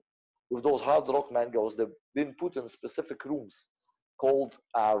Rotterdam with those hard rock mangoes. They've been put in specific rooms called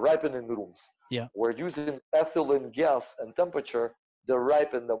ripening rooms. Yeah. Where using ethylene gas and temperature, they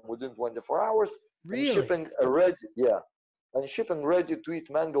ripen them within 24 hours. Really? And shipping ready to eat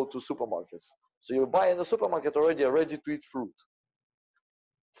mango to supermarkets. So you buy in the supermarket already a ready to eat fruit.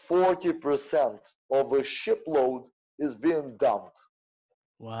 40% of a shipload is being dumped.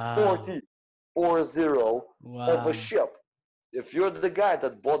 Wow. 40 of Wow. a ship. If you're the guy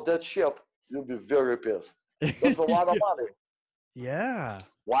that bought that ship, you'll be very pissed. That's a lot of money. Yeah.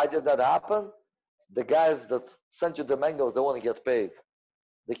 Why did that happen? The guys that sent you the mangoes, they want to get paid.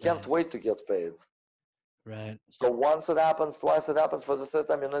 They can't wait to get paid. Right. So once it happens, twice it happens, for the third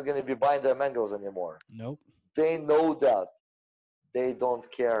time, you're not going to be buying their mangoes anymore. Nope. They know that. They don't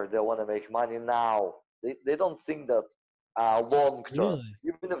care. They want to make money now. They don't think that long term. Really?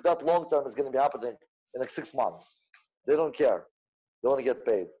 Even if that long term is going to be happening in like 6 months, they don't care. They want to get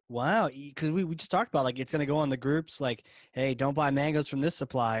paid. Wow. Because we just talked about like it's gonna go on the groups like, hey, don't buy mangoes from this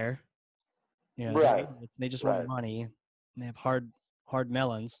supplier. You know, Right. they just Right. want money. And they have hard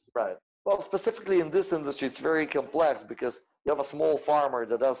melons. Right. Well, specifically in this industry, it's very complex because you have a small farmer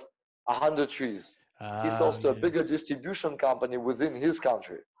that has 100 trees. He sells to a bigger distribution company within his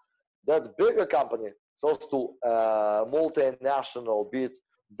country. That bigger company sells to a multinational, be it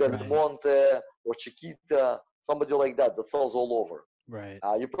Del Right. Monte or Chiquita, somebody like that sells all over. Right.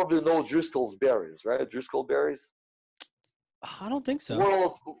 You probably know Driscoll's berries, right? Driscoll berries, I don't think so.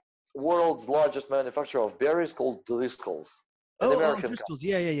 world's world's largest manufacturer of berries, called Driscoll's, an Oh, American company. Driscoll's.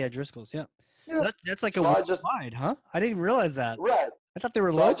 Yeah. Driscoll's. Yeah. So Yeah. that's like a So I just worldwide, huh? I didn't even realize that. right. I thought they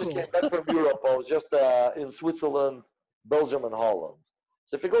were So I just came local. back from Europe. I was just in Switzerland, Belgium, and Holland.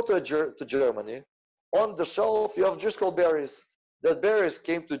 So if you go to Germany, on the shelf you have Driscoll berries. That berries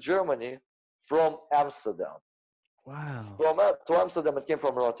came to Germany from Amsterdam. Wow. To Amsterdam, it came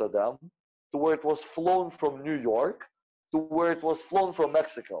from Rotterdam, to where it was flown from New York, to where it was flown from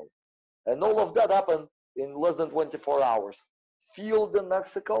Mexico. And all of that happened in less than 24 hours. Field in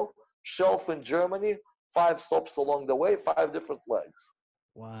Mexico, shelf in Germany, 5 stops along the way, 5 different legs.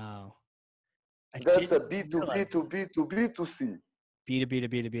 Wow. I That's a didn't B2B realize to that. B2B to C. B to B to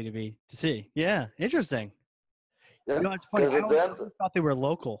B to B to B to C. Yeah. Interesting. Yeah, It's funny. because I at the always, end, I always thought they were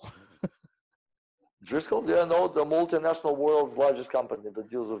local. Driscoll, yeah, no, the multinational world's largest company that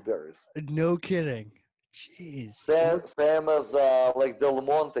deals with berries. No kidding. Jeez. Same as like Del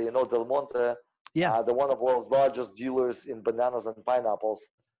Monte, Del Monte, Yeah. the one of the world's largest dealers in bananas and pineapples.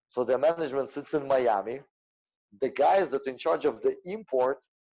 So their management sits in Miami. The guys that are in charge of the import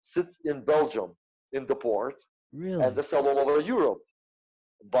sit in Belgium in the port, and they Really? sell all over Europe.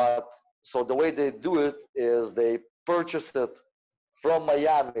 But so the way they do it is they purchase it from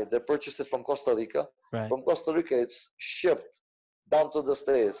Miami, they purchase it from Costa Rica. Right. From Costa Rica, it's shipped down to the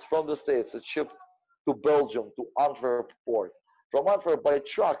States. From the States, it's shipped to Belgium, to Antwerp port. From Antwerp by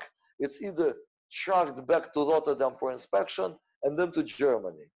truck, it's either trucked back to Rotterdam for inspection and then to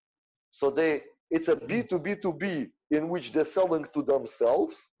Germany. So it's a Jeez. B2B2B in which they're selling to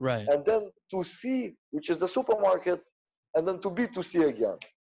themselves, Right. and then to C, which is the supermarket, and then to B2C again.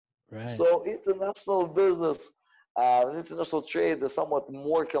 Right. So international business, international trade is somewhat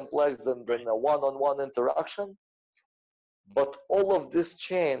more complex than Right. a one-on-one interaction, but all of this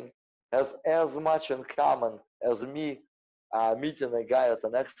chain has as much in common as me meeting a guy at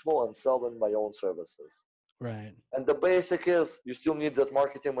an expo and selling my own services. Right. And the basic is you still need that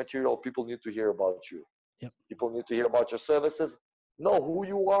marketing material. People need to hear about you. Yep. People need to hear about your services, know who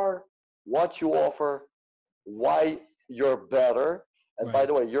you are, what you offer, why you're better. And by Right.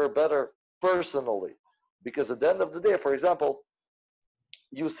 the way, you're better personally. Because at the end of the day, for example,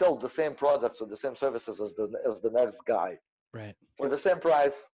 you sell the same products or the same services as the next guy Right. for the same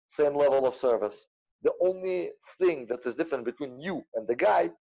price, same level of service. The only thing that is different between you and the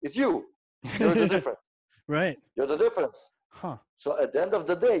guy is you. You're the difference. Right. You're the difference. Huh. So at the end of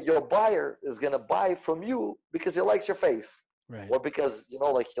the day, your buyer is gonna buy from you because he likes your face, Right. or because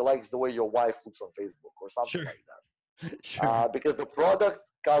like he likes the way your wife looks on Facebook or something Sure. like that. Sure. Because the product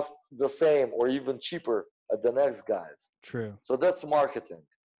costs the same or even cheaper at the next guys. True. So that's marketing.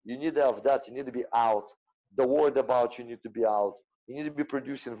 You need to have that. You need to be out. The word about you need to be out. You need to be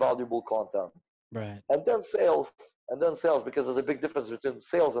producing valuable content. Right. And then sales. And then sales, because there's a big difference between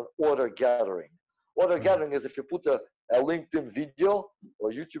sales and order gathering. Order Right. gathering is if you put a LinkedIn video or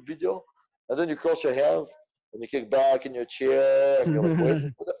YouTube video, and then you cross your hands and you kick back in your chair and you're like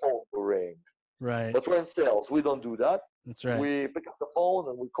waiting for the phone to ring. Right. But we're in sales. We don't do that. That's right. We pick up the phone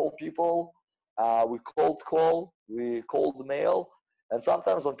and we call people. We cold call. We cold mail. And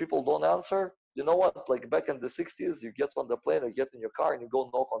sometimes when people don't answer, you know what? Like back in the 60s, you get on the plane or get in your car and you go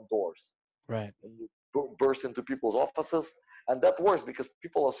knock on doors. Right. And you burst into people's offices. And that works because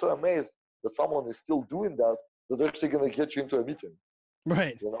people are so amazed that someone is still doing that they're actually going to get you into a meeting.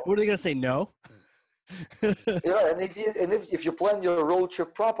 Right. You know? What are they gonna say? No. Yeah, and if you plan your road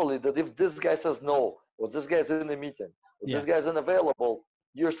trip properly, that if this guy says no, or this guy's in a meeting, or Yeah. this guy's unavailable,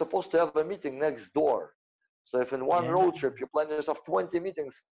 you're supposed to have a meeting next door. So if in one Yeah. road trip you plan yourself 20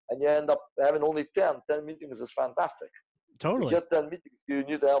 meetings and you end up having only 10 meetings is fantastic. You Totally. get 10 meetings, you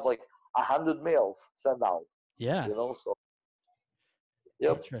need to have like 100 mails sent out. Yeah. So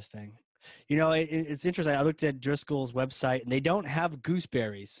yep. Interesting. It's interesting. I looked at Driscoll's website, and they don't have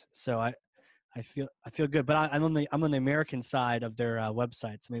gooseberries, so I feel good. But I'm on the American side of their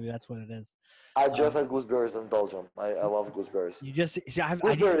website, so maybe that's what it is. I just Um, had gooseberries in Belgium. I love gooseberries. you just see,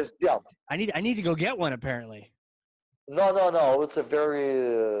 Gooseberries, yeah. I need to go get one apparently. No. It's a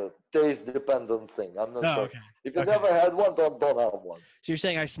very taste-dependent thing. I'm not Oh, sure. okay. If you Okay. never had one, don't have one. So you're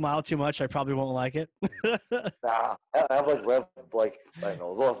saying I smile too much? I probably won't like it. Nah, I have like I don't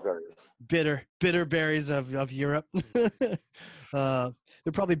know raspberries. Bitter berries of Europe.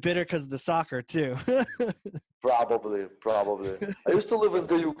 They're probably bitter because of the soccer too. Probably. I used to live in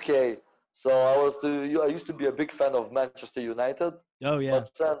the UK, so I used to be a big fan of Manchester United. Oh yeah.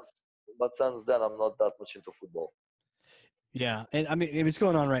 But since then, I'm not that much into football. Yeah, and I mean it's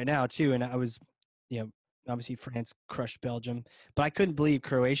going on right now too. And I was, Obviously, France crushed Belgium, but I couldn't believe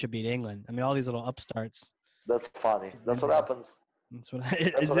Croatia beat England. I mean, all these little upstarts That's funny. getting in That's what there. happens. That's what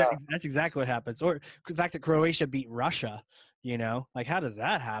That's what happens. that's exactly what happens. Or the fact that Croatia beat Russia, like how does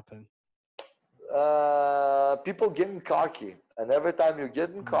that happen? People getting cocky, and every time you're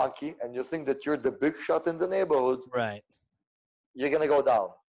getting Mm. cocky and you think that you're the big shot in the neighborhood, Right. you're gonna go down.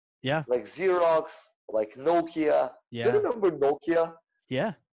 Yeah. Like Xerox, like Nokia. Do you Yeah. remember Nokia?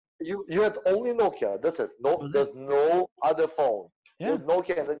 Yeah. You had only Nokia. That's it. No, Was it? there's no other phone. You Yeah. had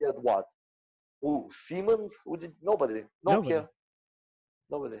Nokia, and then you had what? Ooh, Siemens? Who did? Nobody. Nobody. Nokia.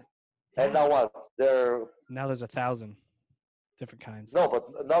 Nobody. And Yeah. now what? They're Now there's 1,000 different kinds. no,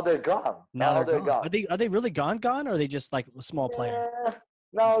 but now they're gone. Now Now they're they're gone. gone. Are they really gone, or are they just like a small player? Eh,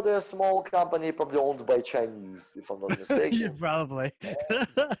 now they're a small company, probably owned by Chinese, if I'm not Yeah, mistaken. probably.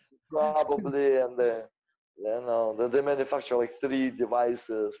 Probably, and they manufacture like 3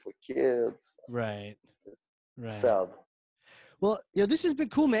 devices for kids. Right. Right. Sad. Well, this has been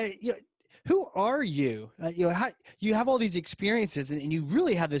cool, man. Who are you? How you have all these experiences, and you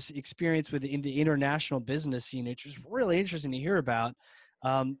really have this experience in the international business scene, which is really interesting to hear about.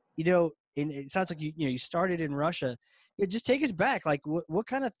 And it sounds like you started in Russia. Just take us back. Like, what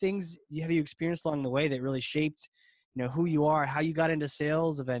kind of things have you experienced along the way that really shaped, who you are, how you got into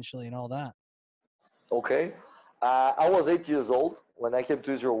sales eventually, and all that? Okay. I was 8 years old when I came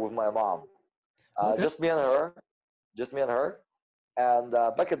to Israel with my mom. Okay. Just me and her. Just me and her. And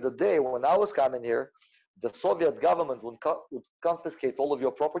back in the day when I was coming here, the Soviet government would confiscate all of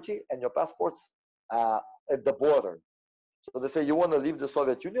your property and your passports uh, at the border. So they say you want to leave the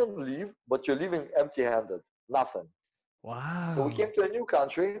Soviet Union, leave, but you're leaving empty-handed, nothing. So we Wow. came to a new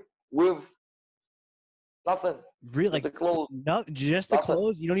country with nothing, Really, just like, the clothes, not just the nothing,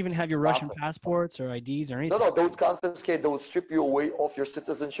 clothes. You don't even have your Russian nothing. passports or IDs or No, anything. no, they would confiscate, they would strip you away of your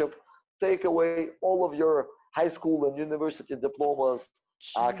citizenship, take away all of your high school and university diplomas,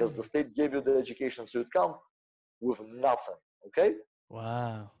 because the Jeez. state gave you the education, so you'd come with nothing. Okay,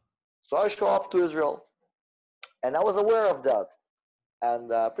 Wow. so I show up to Israel, and I was aware of that, and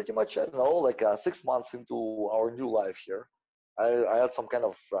pretty much, I don't know, like 6 months into our new life here, I had some kind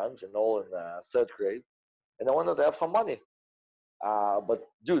of friends, in third grade, and I wanted to have some money. But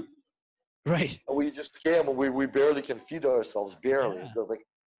dude, Right. we just came and we barely can feed ourselves, barely. Yeah. Because like,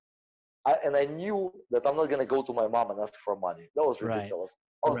 I knew that I'm not gonna go to my mom and ask for money. That was Right. ridiculous.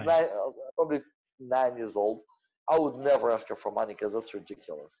 Right. I was probably 9 years old. I would never ask her for money because that's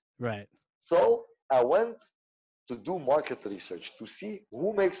ridiculous. Right. So I went to do market research to see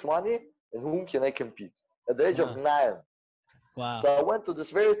who makes money and whom can I compete. At the age of Wow. 9, Wow. so I went to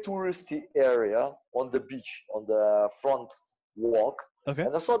this very touristy area on the beach, on the front walk, Okay.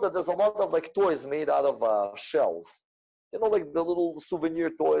 and I saw that there's a lot of like toys made out of shells. Like the little souvenir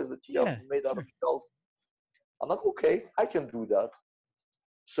toys that you have Yeah. made out of Sure. shells. I'm like, okay, I can do that.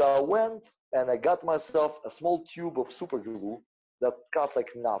 So I went and I got myself a small tube of super glue that cost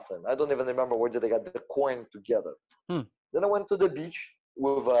like nothing. I don't even remember where did I get the coin to get it. Hmm. Then I went to the beach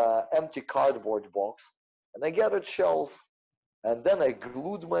with an empty cardboard box and I gathered shells and then I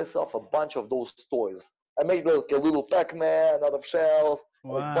glued myself a bunch of those toys. I made like a little Pac-Man out of shells,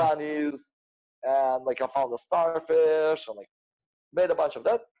 like Wow. bunnies, and like I found a starfish, and like made a bunch of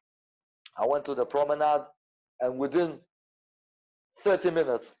that. I went to the promenade, and within 30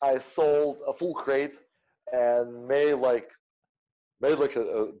 minutes, I sold a full crate and made like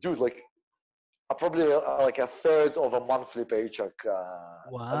a dude like probably like a third of a monthly paycheck,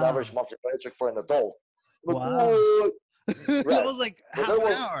 an Wow. average monthly paycheck for an adult. I'm like, Wow. what? That Right. was like So half that an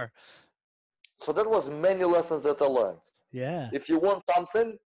was hour. so that was many lessons that I learned. Yeah. If you want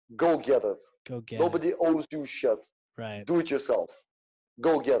something, go get it. Go get it. Nobody owes you shit. Right. Do it yourself.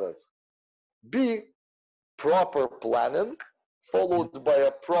 Go get it. B, proper planning Yeah. followed by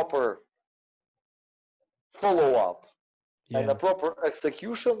a proper follow up and Yeah. a proper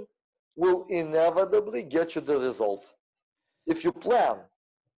execution will inevitably get you the result. If you plan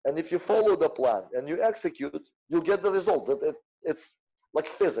and if you follow the plan and you execute, you'll get the result. It's like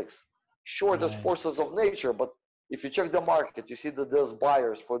physics. Sure, there's Right. forces of nature, but if you check the market, you see that there's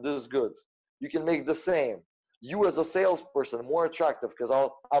buyers for these goods. You can make the same. You as a salesperson more attractive because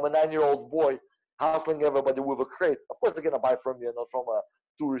I'm a 9-year-old boy hustling everybody with a crate. Of course, they're gonna buy from me and not from a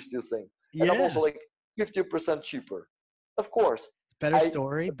touristy thing. And I'm Yeah. also like 50% cheaper. Of course, Better I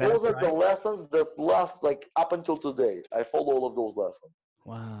story, better those are the price. lessons that last like up until today. I follow all of those lessons.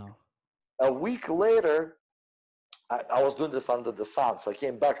 Wow. A week later, I was doing this under the sun, so I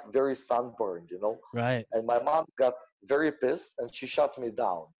came back very sunburned. Right. And my mom got very pissed and she shut me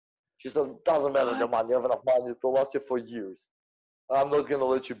down. She said, "Doesn't matter the What? money, you have enough money to last you for years." I'm not gonna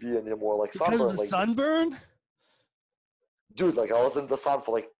let you be anymore. Like Because of sunburn, the like sunburn? dude, like I was in the sun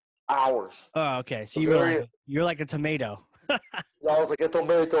for like hours. Oh, okay. So So you were very, you're like a tomato. I was like a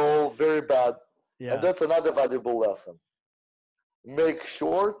tomato, very bad. And Yeah. that's another valuable lesson. Make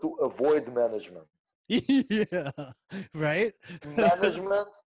sure to avoid management. Yeah. Right? Management,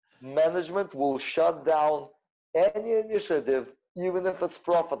 management will shut down any initiative, even if it's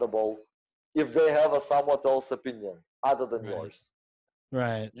profitable, if they have a somewhat else opinion other than Right. yours.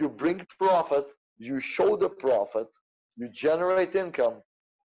 Right. You bring profit, you show the profit, you generate income.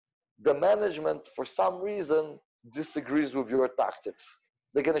 The management, for some reason, disagrees with your tactics.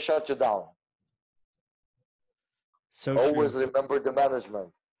 They're going to shut you down. So Always true. remember the management.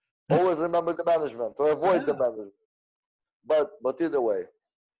 Always remember the management or avoid the Yeah. management. But either way.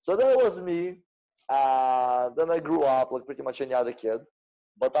 So that was me. Then I grew up like pretty much any other kid.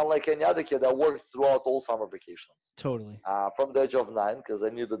 But unlike any other kid, I worked throughout all summer vacations. Totally. From the age of 9 because I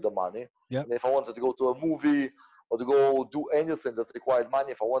needed the money. Yep. And if I wanted to go to a movie or to go do anything that required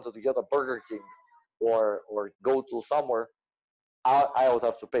money, if I wanted to get a Burger King or go to somewhere, I would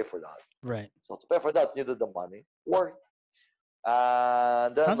have to pay for that. Right. So to pay for that, needed the money. Worked.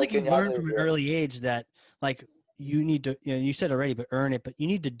 And then Sounds like like you any learned other from an Israeli, early age that like you need to, you said already, but earn it, but you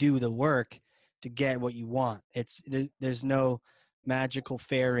need to do the work to get what you want. There's no magical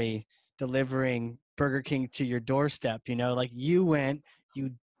fairy delivering Burger King to your doorstep, like you went,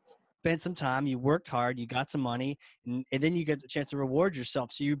 you spent some time, you worked hard, you got some money, and then you get the chance to reward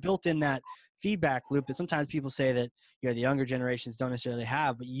yourself. So you built in that feedback loop that sometimes people say that the younger generations don't necessarily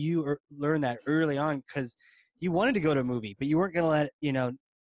have, but you learn that early on because you wanted to go to a movie, but you weren't going to let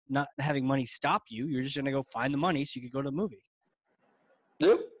not having money stop you. You're just going to go find the money so you could go to the movie.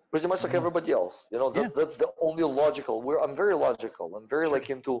 yep, pretty much like Yeah. everybody else. Yeah. That's the only logical. I'm very logical. I'm very Sure. like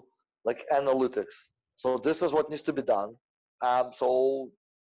into like analytics. So this is what needs to be done. So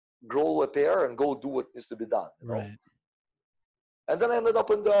grow a pair and go do what needs to be done. Right. And then I ended up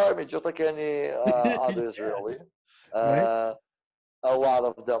in the army, just like any other Yeah. Israeli. Right. Uh, a lot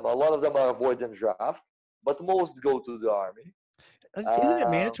of them are avoiding draft, but most go to the army. Isn't it Uh,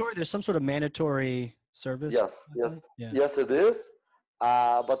 mandatory? There's some sort of mandatory service. yes, yes, Yeah. yes, it is.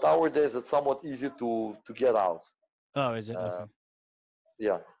 But nowadays it's somewhat easy to get out. Oh, is it? Uh, Okay.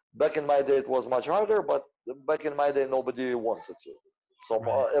 yeah, back in my day it was much harder, but back in my day nobody wanted to. So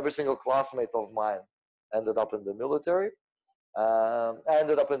Right. every single classmate of mine ended up in the military. I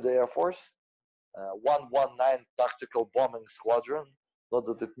ended up in the Air Force, 119 Tactical Bombing Squadron. Not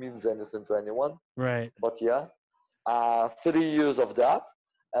that it means anything to anyone, Right. but yeah. 3 years of that,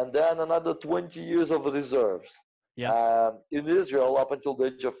 and then another 20 years of reserves. Yeah. In Israel, up until the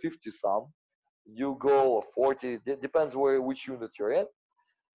age of 50 some, you go or 40, depends which unit you're in.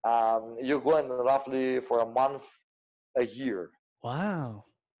 You're going roughly for a month, a year. Wow.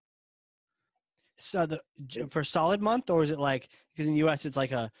 So for solid month, or is it like, because in the U.S. it's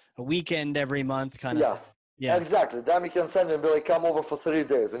like a weekend every month kind of thing? Yes, Yeah. exactly. Then you can send and be like, come over for 3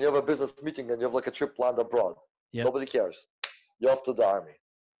 days, and you have a business meeting, and you have like a trip planned abroad. Yep. Nobody cares. You're off to the army.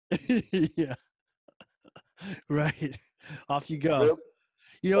 Yeah. Right. Off you go. Yep.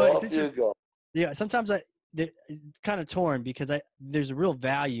 It's Off you interesting. go. Yeah. Sometimes it's kind of torn because there's a real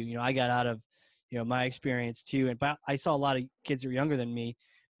value, I got out of, my experience too. And but I saw a lot of kids that were younger than me.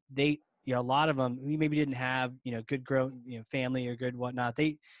 They, a lot of them who maybe didn't have, good growth, family or good whatnot.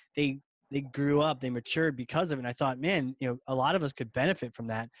 They grew up, they matured because of it. And I thought, man, a lot of us could benefit from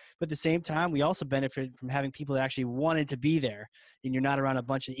that. But at the same time, we also benefited from having people that actually wanted to be there. And you're not around a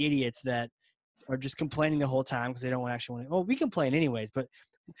bunch of idiots that are just complaining the whole time because they don't actually want to. Well, we complain anyways, but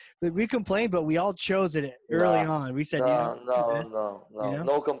we complain, but we all chose it early Nah, on. We said, no, do no, this, no, no,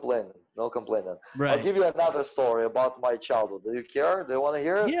 no complaining, no complaining. I'll Right. give you another story about my childhood. Do you care? Do you want to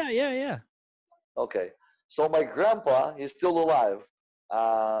hear it? Yeah. Okay. So my grandpa, he's still alive.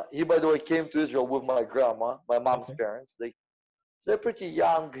 He, by the way, came to Israel with my grandma, my mom's Okay. parents. They're pretty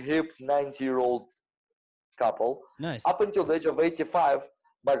young, hip, 90-year-old couple. Nice. Up until the age of 85,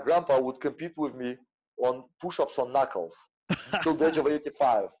 my grandpa would compete with me on push-ups on knuckles till the age of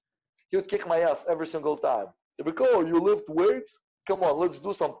 85. He would kick my ass every single time. He'd be like, oh, you lift weights? Come on, let's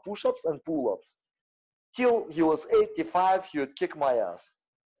do some push-ups and pull-ups. Till he was 85, he would kick my ass.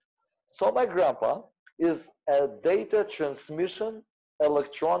 So my grandpa is a data transmission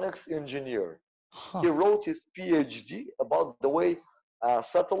electronics engineer. He wrote his PhD about the way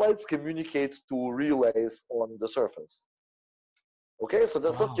satellites communicate to relays on the surface. Okay, so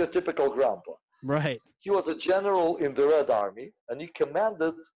that's not Wow. your typical grandpa. Right. He was a general in the Red Army, and he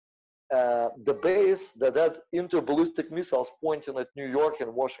commanded the base that had interballistic missiles pointing at New York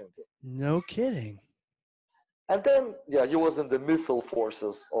and Washington. No kidding. And then, yeah, he was in the missile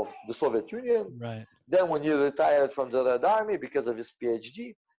forces of the Soviet Union. Right. Then when he retired from the Red Army because of his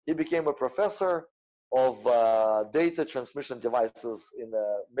PhD, he became a professor of data transmission devices in a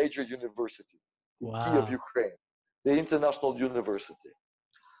major university in Kiev, Wow. Ukraine, the International University.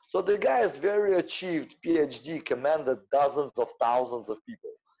 So the guy is very achieved PhD, commanded dozens of thousands of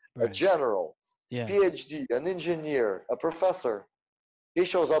people, a Right. general, Yeah. PhD, an engineer, a professor. He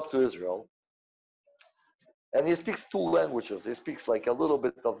shows up to Israel and he speaks two languages. He speaks like a little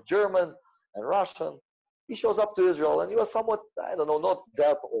bit of German and Russian. He shows up to Israel and he was somewhat, I don't know, not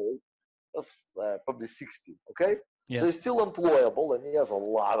that old, was probably 60, okay? So Yeah. he's still employable and he has a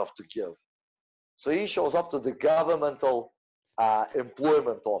lot of to give. So he shows up to the governmental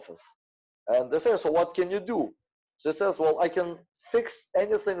employment office. And they say, so what can you do? So he says, well, I can fix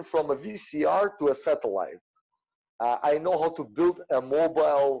anything from a VCR to a satellite. I know how to build a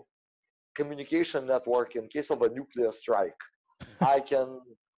mobile communication network in case of a nuclear strike.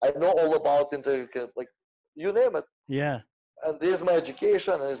 I know all about like, you name it. Yeah. And here's my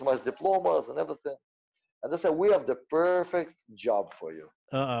education, and here's my diplomas and everything. And they said, we have the perfect job for you.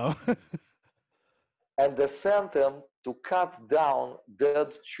 Uh-oh. And they sent him to cut down dead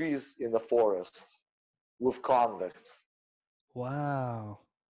trees in the forest with convicts. Wow.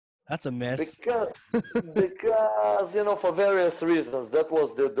 That's a mess. Because for various reasons, that was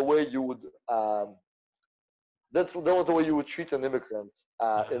the way you would that was the way you would treat an immigrant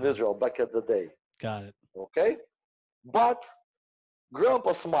in Israel back at the day. Got it. Okay, but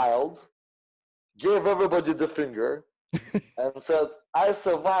Grandpa smiled, gave everybody the finger, and said, "I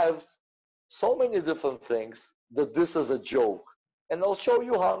survived so many different things that this is a joke, and I'll show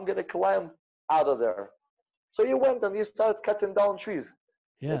you how I'm gonna climb out of there." So he went and he started cutting down trees.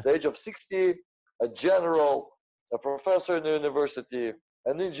 Yeah. At the age of 60, a general, a professor in the university,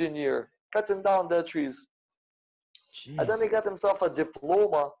 an engineer, cutting down their trees. And then Jeez. he got himself a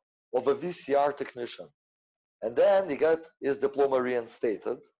diploma of a VCR technician. And then he got his diploma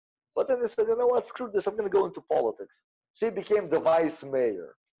reinstated. But then he said, you know what, screw this, I'm going to go into politics. So he became the vice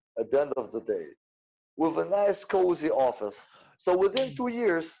mayor at the end of the day with a nice, cozy office. So within 2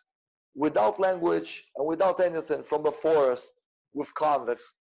 years, without language and without anything from a forest with convicts,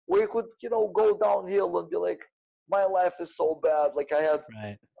 where you could, go downhill and be like, my life is so bad. Like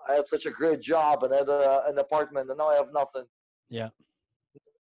Right. I had such a great job and I had an apartment and now I have nothing. Yeah.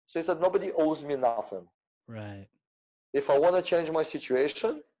 So he said, nobody owes me nothing. Right. If I want to change my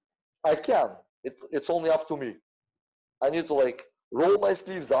situation, I can. It's only up to me. I need to like roll my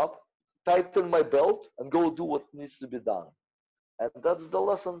sleeves up, tighten my belt, and go do what needs to be done. And that's the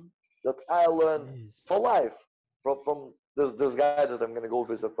lesson that I learned Jeez. for life from this guy that I'm gonna go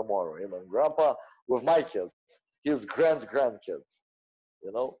visit tomorrow. Him and Grandpa with my kids, his grandkids.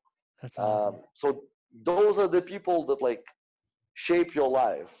 You know, That's awesome. so those are the people that like shape your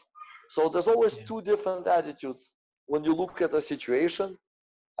life. So there's always Yeah. two different attitudes when you look at a situation.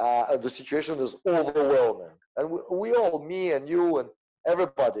 And the situation is overwhelming, and we all, me and you and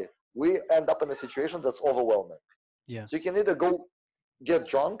everybody, we end up in a situation that's overwhelming. Yeah. So you can either go get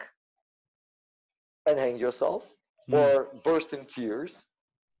drunk and hang yourself, Mm. or burst in tears,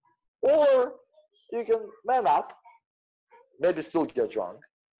 or you can man up, maybe still get drunk,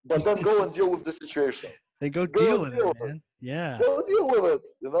 but then go and deal with the situation. They go Go deal and with deal it, with it. man. Yeah. Go deal with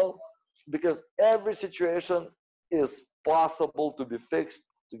it, because every situation is possible to be fixed,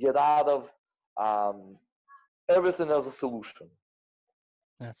 to get out of. Um, Everything has a solution.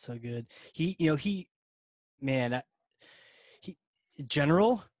 That's so good. Man, he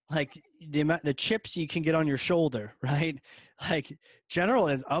general, like the chips you can get on your shoulder, right? Like general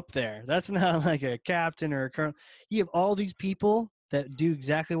is up there. That's not like a captain or a colonel. You have all these people that do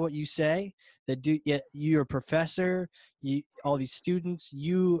exactly what you say, that do, yet you're a professor, all these students,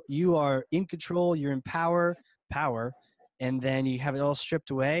 you are in control, you're in power, and then you have it all stripped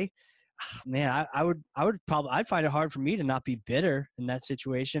away. Man, I'd find it hard for me to not be bitter in that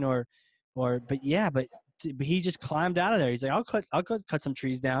situation, but yeah, but he just climbed out of there. He's like, I'll cut some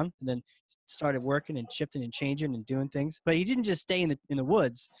trees down, and then started working and shifting and changing and doing things. But he didn't just stay in the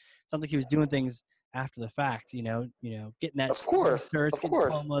woods. Sounds like he was doing things after the fact. Getting that Of course, shirts, of getting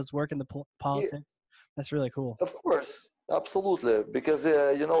course, diplomas, working the he, politics. That's really cool. of course, absolutely. Because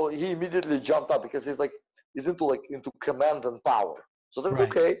he immediately jumped up because he's into command and power. So then, Right,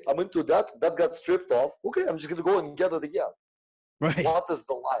 okay, I'm into that. That got stripped off. Okay, I'm just gonna go and get it again. right. What is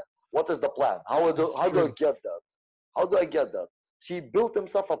the line? What is the plan? That's How do I true. get that? How do I get that? So he built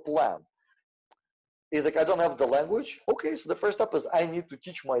himself a plan. He's like, I don't have the language. Okay, so the first step is I need to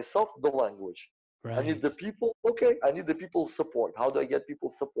teach myself the language. I need Right. the people. Okay, I need the people's support. How do I get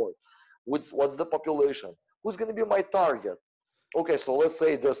people's support? What's the population? who's going to be my target? Okay, so let's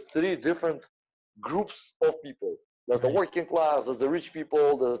say there's three different groups of people. There's the Right. working class, there's the rich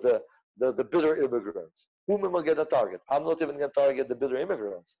people, there's the bitter immigrants. Whom am I going to target? I'm not even going to target the bitter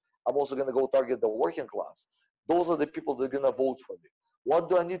immigrants. I'm also going to go target the working class. Those are the people that are going to vote for me. What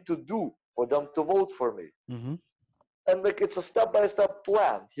do I need to do for them to vote for me? Mm-hmm. And like it's a step-by-step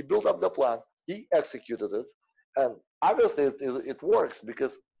plan. He built up the plan, he executed it, and obviously it works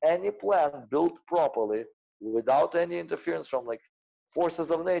because any plan built properly without any interference from like forces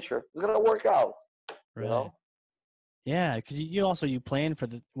of nature is going to work out. You Right. know? Yeah, because you also you plan for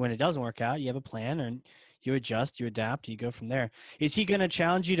the when it doesn't work out, you have a plan and you adjust, you adapt, you go from there. Is he going to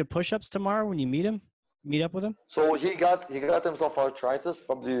challenge you to push-ups tomorrow when you meet him? Meet up with him? So he got himself arthritis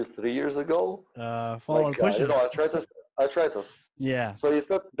probably 3 years ago. Follow push-ups. Arthritis. Yeah. So he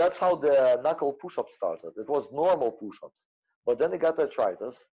said that's how the knuckle push-up started. It was normal push-ups, but then he got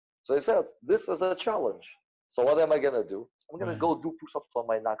arthritis. So he said, "This is a challenge. So what am I gonna do? I'm gonna Right. go do push-ups on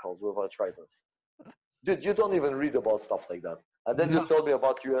my knuckles with arthritis." Dude, you don't even read about stuff like that, and then you No. tell me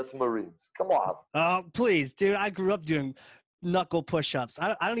about U.S. Marines. Come on. Oh, please, dude. I grew up doing knuckle push-ups.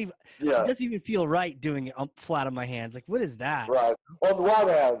 I don't even. It Yeah, doesn't even feel right doing it flat on my hands. Like, what is that? right. On one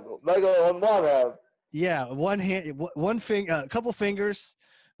hand, like on one hand, Yeah, one hand, one finger, a couple fingers,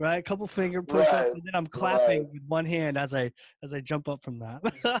 right? A couple finger push-ups, right, and then I'm right, clapping with one hand as I jump up from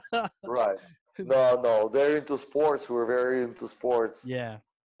that. right. No, no, they're into sports. We're very into sports. Yeah,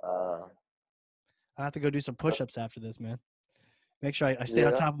 Uh, I have to go do some that's, push-ups after this, man. Make sure I stay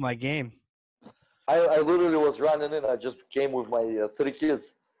on yeah. top of my game. I literally was running in. I just came with my three kids.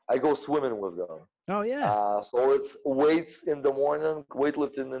 I go swimming with them. Oh yeah, So it's weights in the morning,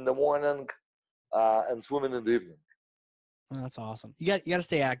 weightlifting in the morning, and swimming in the evening. oh, that's awesome. You got to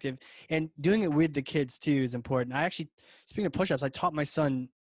stay active, and doing it with the kids too is important. I actually, speaking of push-ups, I taught my son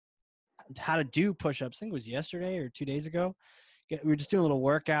how to do push-ups. I think it was yesterday or 2 days ago. We were just doing a little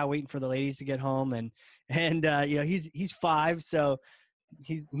workout, waiting for the ladies to get home, and he's 5, so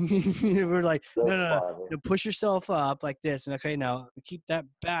we're like, no, That's no, no, fine. push yourself up like this. And okay, now keep that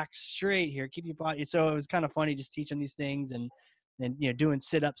back straight here. Keep your body. So it was kind of funny just teaching these things and doing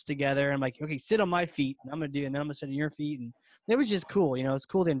sit-ups together. I'm like, okay, sit on my feet. And I'm gonna do, and then I'm gonna sit on your feet. And it was just cool. It's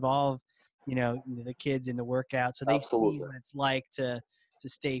cool to involve, the kids in the workout so they see Absolutely, what it's like to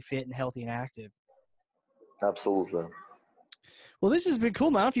stay fit and healthy and active. absolutely. Well, this has been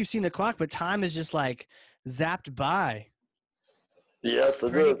cool, man. I don't know if you've seen the clock, but time is just like zapped by. Yes, I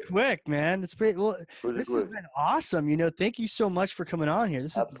Pretty did. quick, man. It's pretty well. Pretty This has quick. been awesome. Thank you so much for coming on here.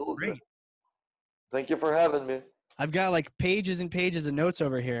 This has been Absolutely. great. Thank you for having me. I've got like pages and pages of notes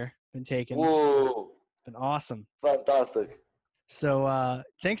over here been taken. Whoa, It's been awesome. fantastic. So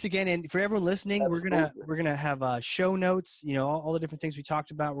thanks again, and for everyone listening, Absolutely. we're gonna have show notes. All the different things we talked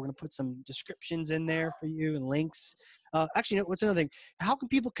about. We're gonna put some descriptions in there for you and links. Actually, what's another thing? How can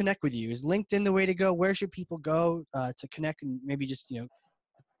people connect with you? Is LinkedIn the way to go? Where should people go to connect and maybe just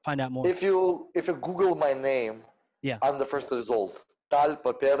find out more? If you Google my name, Yeah, I'm the first result. Tal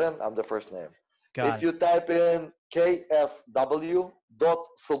Paperin, I'm the first name. got If it. you type in KSW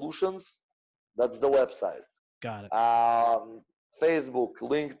Solutions, that's the website. Got it. Facebook,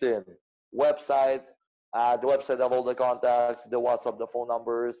 LinkedIn, website. The website have all the contacts, the WhatsApp, the phone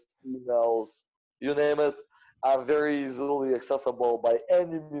numbers, emails, you name it. I'm very easily accessible by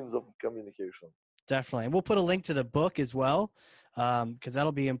any means of communication. Definitely. And we'll put a link to the book as well, because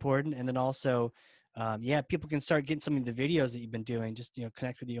that'll be important. And then also, people can start getting some of the videos that you've been doing. Just,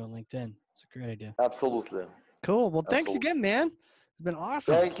 connect with you on LinkedIn. It's a great idea. Absolutely. Cool. Well, thanks Absolutely. again, man. It's been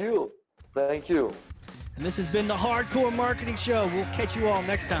awesome. Thank you. Thank you. And this has been the Hardcore Marketing Show. We'll catch you all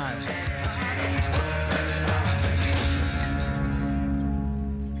next time.